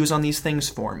your views on these things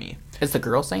for me? Is the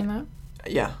girl saying that?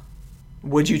 Yeah.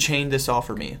 Would you change this all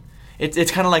for me?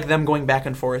 It's kind of like them going back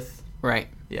and forth. Right.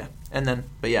 Yeah. And then,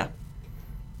 but yeah.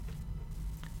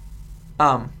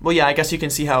 Well, yeah, I guess you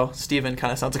can see how Steven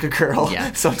kind of sounds like a girl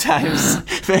Yeah. sometimes.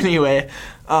 But anyway,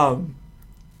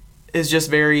 is just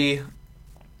very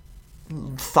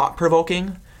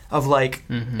thought-provoking of, like,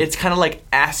 it's kind of like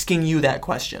asking you that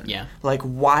question. Yeah. Like,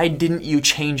 why didn't you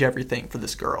change everything for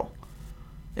this girl?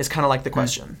 It's kind of like the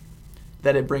question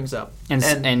that it brings up.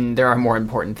 And there are more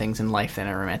important things in life than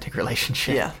a romantic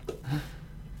relationship. Yeah.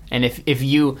 And if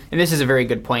you, and this is a very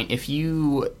good point, if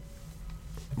you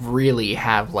really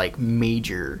have, like,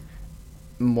 major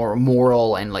more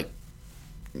moral and, like,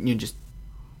 just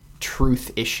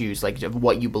truth issues, like, of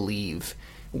what you believe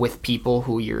with people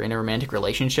who you're in a romantic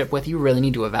relationship with, you really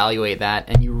need to evaluate that,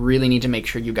 and you really need to make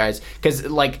sure you guys, because,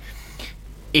 like,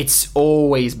 it's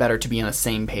always better to be on the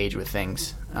same page with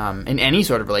things in any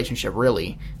sort of relationship,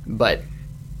 really. But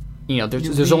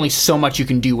there's only so much you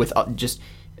can do with just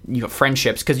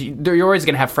friendships, because you're always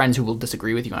going to have friends who will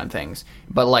disagree with you on things.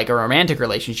 But, like, a romantic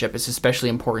relationship, it's especially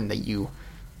important that you,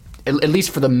 at least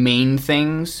for the main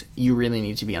things, you really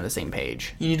need to be on the same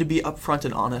page. You need to be upfront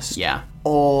and honest. Yeah.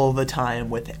 All the time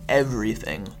with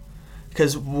everything,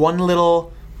 because one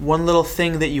little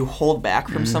thing that you hold back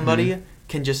from somebody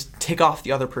can just tick off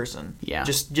the other person. Yeah.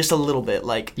 Just a little bit.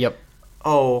 Like, Yep.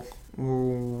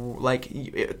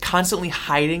 Constantly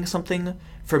hiding something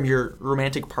from your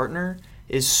romantic partner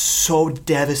is so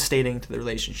devastating to the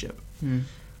relationship.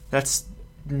 That's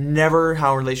never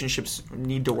how relationships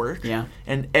need to work. Yeah.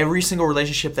 And every single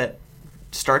relationship that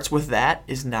starts with that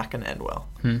is not going to end well.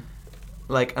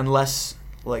 Like, unless,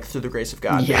 like, through the grace of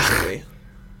God, Yeah. basically.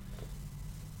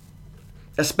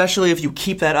 Especially if you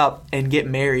keep that up and get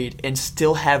married and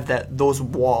still have those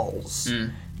walls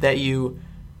that you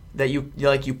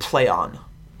play on.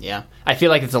 Yeah. I feel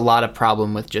like it's a lot of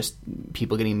problem with just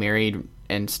people getting married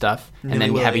and stuff, and then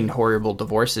Nilly-willy. having horrible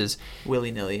divorces.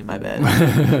 Willy-nilly, my bad.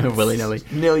 Willy-nilly.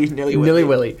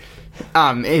 Nilly-willy.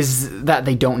 Is that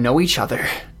they don't know each other,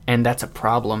 and that's a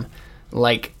problem.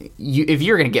 Like, if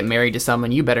you're going to get married to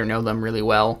someone, you better know them really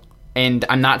well. And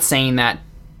I'm not saying that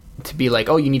to be like,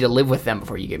 oh, you need to live with them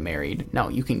before you get married. No,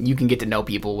 you can get to know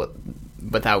people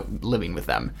without living with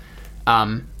them.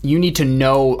 You need to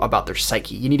know about their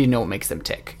psyche. You need to know what makes them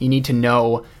tick. You need to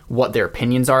know what their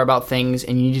opinions are about things,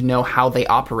 and you need to know how they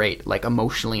operate, like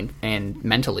emotionally and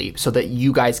mentally, so that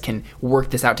you guys can work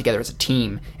this out together as a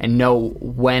team and know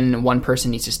when one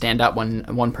person needs to stand up, when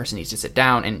one person needs to sit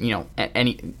down, and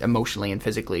any emotionally and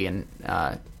physically and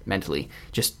mentally,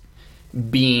 just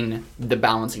being the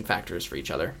balancing factors for each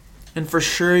other. And for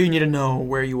sure, you need to know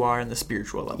where you are in the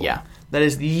spiritual level. Yeah, that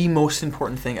is the most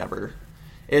important thing ever.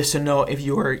 Is to know if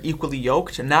you are equally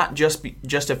yoked, and not just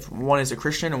if one is a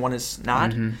Christian and one is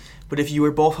not, but if you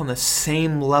are both on the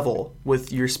same level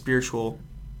with your spiritual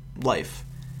life.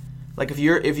 Like if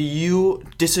you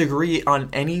disagree on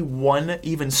any one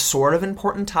even sort of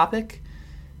important topic,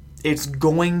 it's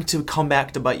going to come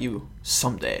back to bite you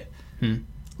someday.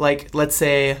 Like, let's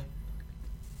say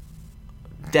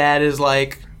Dad is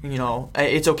like,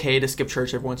 it's okay to skip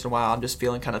church every once in a while, I'm just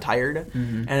feeling kind of tired.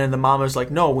 And then the mom is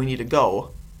like, no, we need to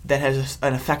go. That has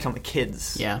an effect on the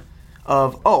kids. Yeah.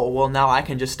 Of, oh, well, now I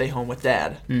can just stay home with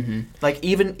Dad. Like,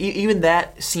 even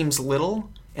that seems little,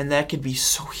 and that could be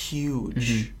so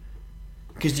huge.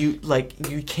 Because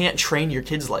you can't train your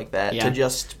kids like that to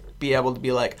just be able to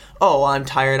be like, oh, I'm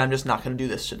tired, I'm just not going to do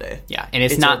this today. Yeah, and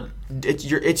it's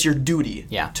your duty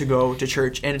to go to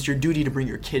church, and it's your duty to bring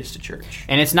your kids to church.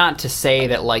 And it's not to say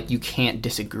that, like, you can't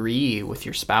disagree with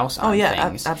your spouse on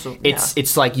things. Absolutely.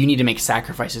 It's like you need to make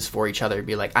sacrifices for each other.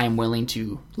 Be like, I am willing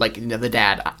to, like, the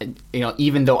dad,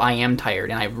 even though I am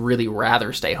tired and I'd really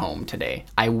rather stay home today,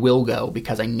 I will go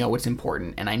because I know it's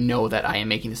important, and I know that I am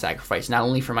making the sacrifice not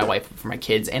only for my wife, but for my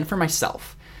kids and for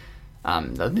myself.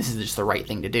 This is just the right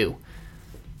thing to do.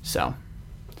 So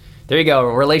there you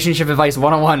go, relationship advice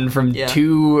 101 from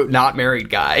two not married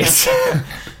guys.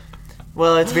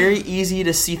 Well, it's very easy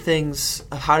to see things,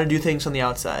 how to do things on the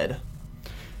outside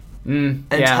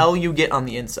until you get on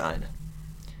the inside.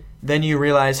 Then you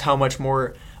realize how much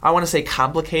more, I want to say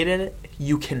complicated,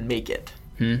 you can make it.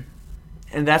 And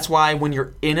that's why when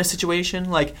you're in a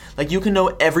situation, like you can know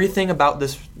everything about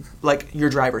this, like your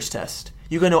driver's test.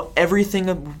 You can know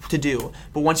everything to do,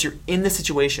 but once you're in the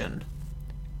situation,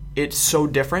 it's so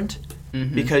different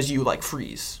because you, like,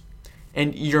 freeze.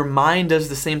 And your mind does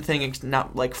the same thing, it's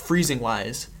not, like,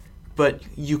 freezing-wise, but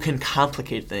you can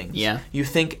complicate things. Yeah. You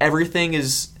think everything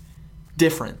is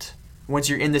different once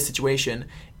you're in this situation,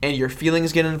 and your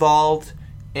feelings get involved,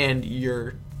 and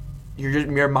your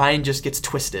mind just gets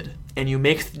twisted. And you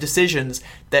make decisions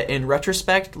that, in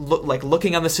retrospect,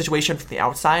 looking on the situation from the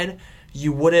outside,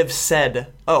 you would have said,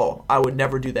 oh, I would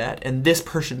never do that, and this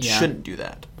person shouldn't do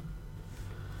that.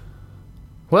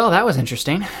 Well, that was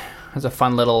interesting. It was a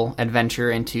fun little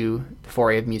adventure into the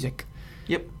foray of music.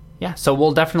 Yep. Yeah, so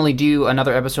we'll definitely do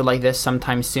another episode like this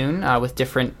sometime soon with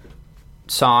different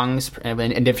songs and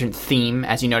a different theme.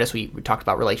 As you notice, we talked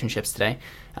about relationships today,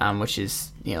 which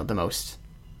is the most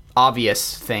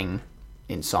obvious thing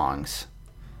in songs.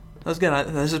 That was good.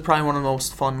 This is probably one of the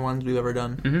most fun ones we've ever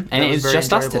done. And it's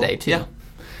just enjoyable. Us today, too. Yeah.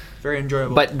 Very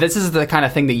enjoyable. But this is the kind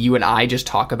of thing that you and I just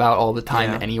talk about all the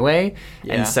time anyway.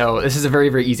 Yeah. And so this is a very,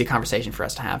 very easy conversation for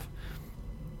us to have.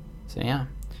 So, yeah.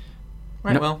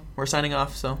 Right, well, we're signing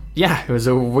off, so. Yeah, it's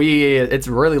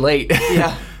really late.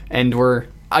 Yeah. And we're,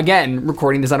 again,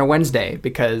 recording this on a Wednesday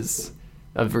because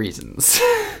of reasons.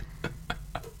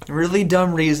 Really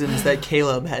dumb reasons that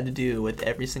Caleb had to do with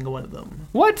every single one of them.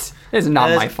 What? It's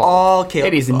not my fault. All Caleb's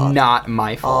It is fault. not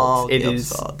my fault. All it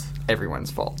Caleb's is fault.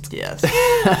 Everyone's fault. Yes.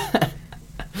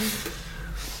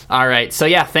 All right. So,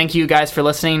 yeah, thank you guys for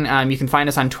listening. You can find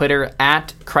us on Twitter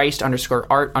at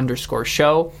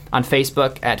Christ_art_show, on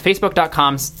Facebook at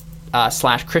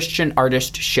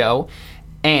facebook.com/ChristianArtistShow.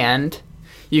 And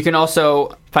you can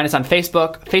also find us on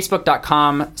Facebook,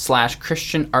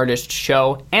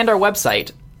 facebook.com/ChristianArtistShow, and our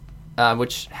website,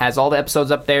 which has all the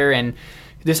episodes up there, and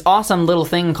this awesome little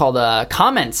thing called a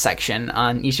comment section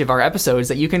on each of our episodes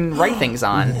that you can write things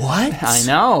on. What? I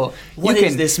know. What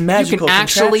is this magical You can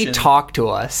actually contraption? talk to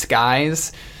us,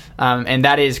 guys. And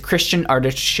that is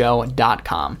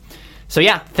ChristianArtistShow.com. So,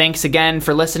 yeah, thanks again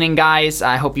for listening, guys.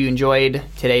 I hope you enjoyed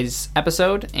today's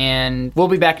episode. And we'll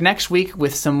be back next week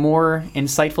with some more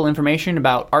insightful information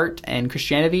about art and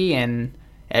Christianity and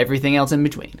everything else in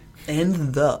between.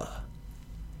 And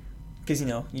because, you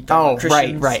talk about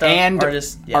Christian right. stuff, And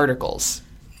artists, articles.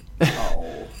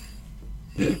 Oh.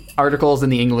 Articles in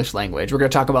the English language. We're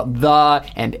going to talk about the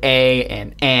and a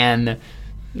and an,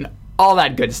 all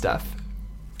that good stuff.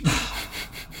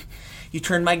 You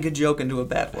turned my good joke into a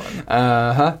bad one.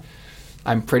 Uh-huh.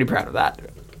 I'm pretty proud of that.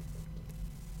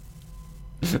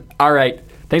 All right.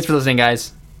 Thanks for listening,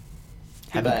 guys.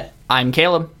 Goodbye. I'm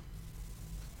Caleb,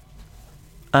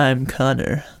 I'm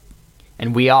Connor.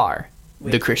 and we are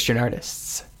the Wait. Christian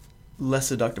Artists. Less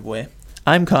seductive way.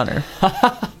 I'm Connor.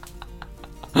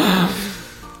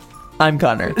 I'm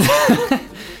Connor.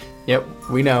 Yep,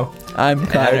 we know. I'm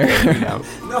Connor. We know.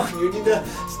 No, you need to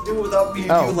do it without me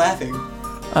Oh. you laughing.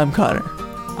 I'm Connor.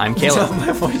 I'm Caleb.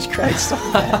 My voice cracks so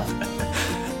bad.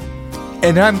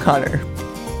 And I'm Connor.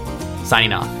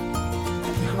 Signing off.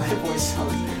 My voice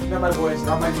sounds... Not my voice,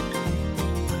 not my...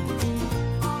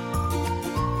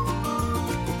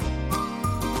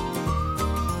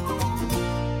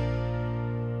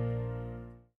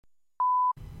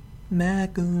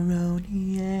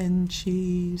 Macaroni and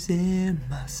cheese in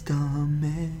my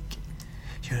stomach.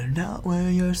 You're not where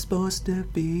you're supposed to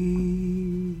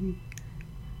be.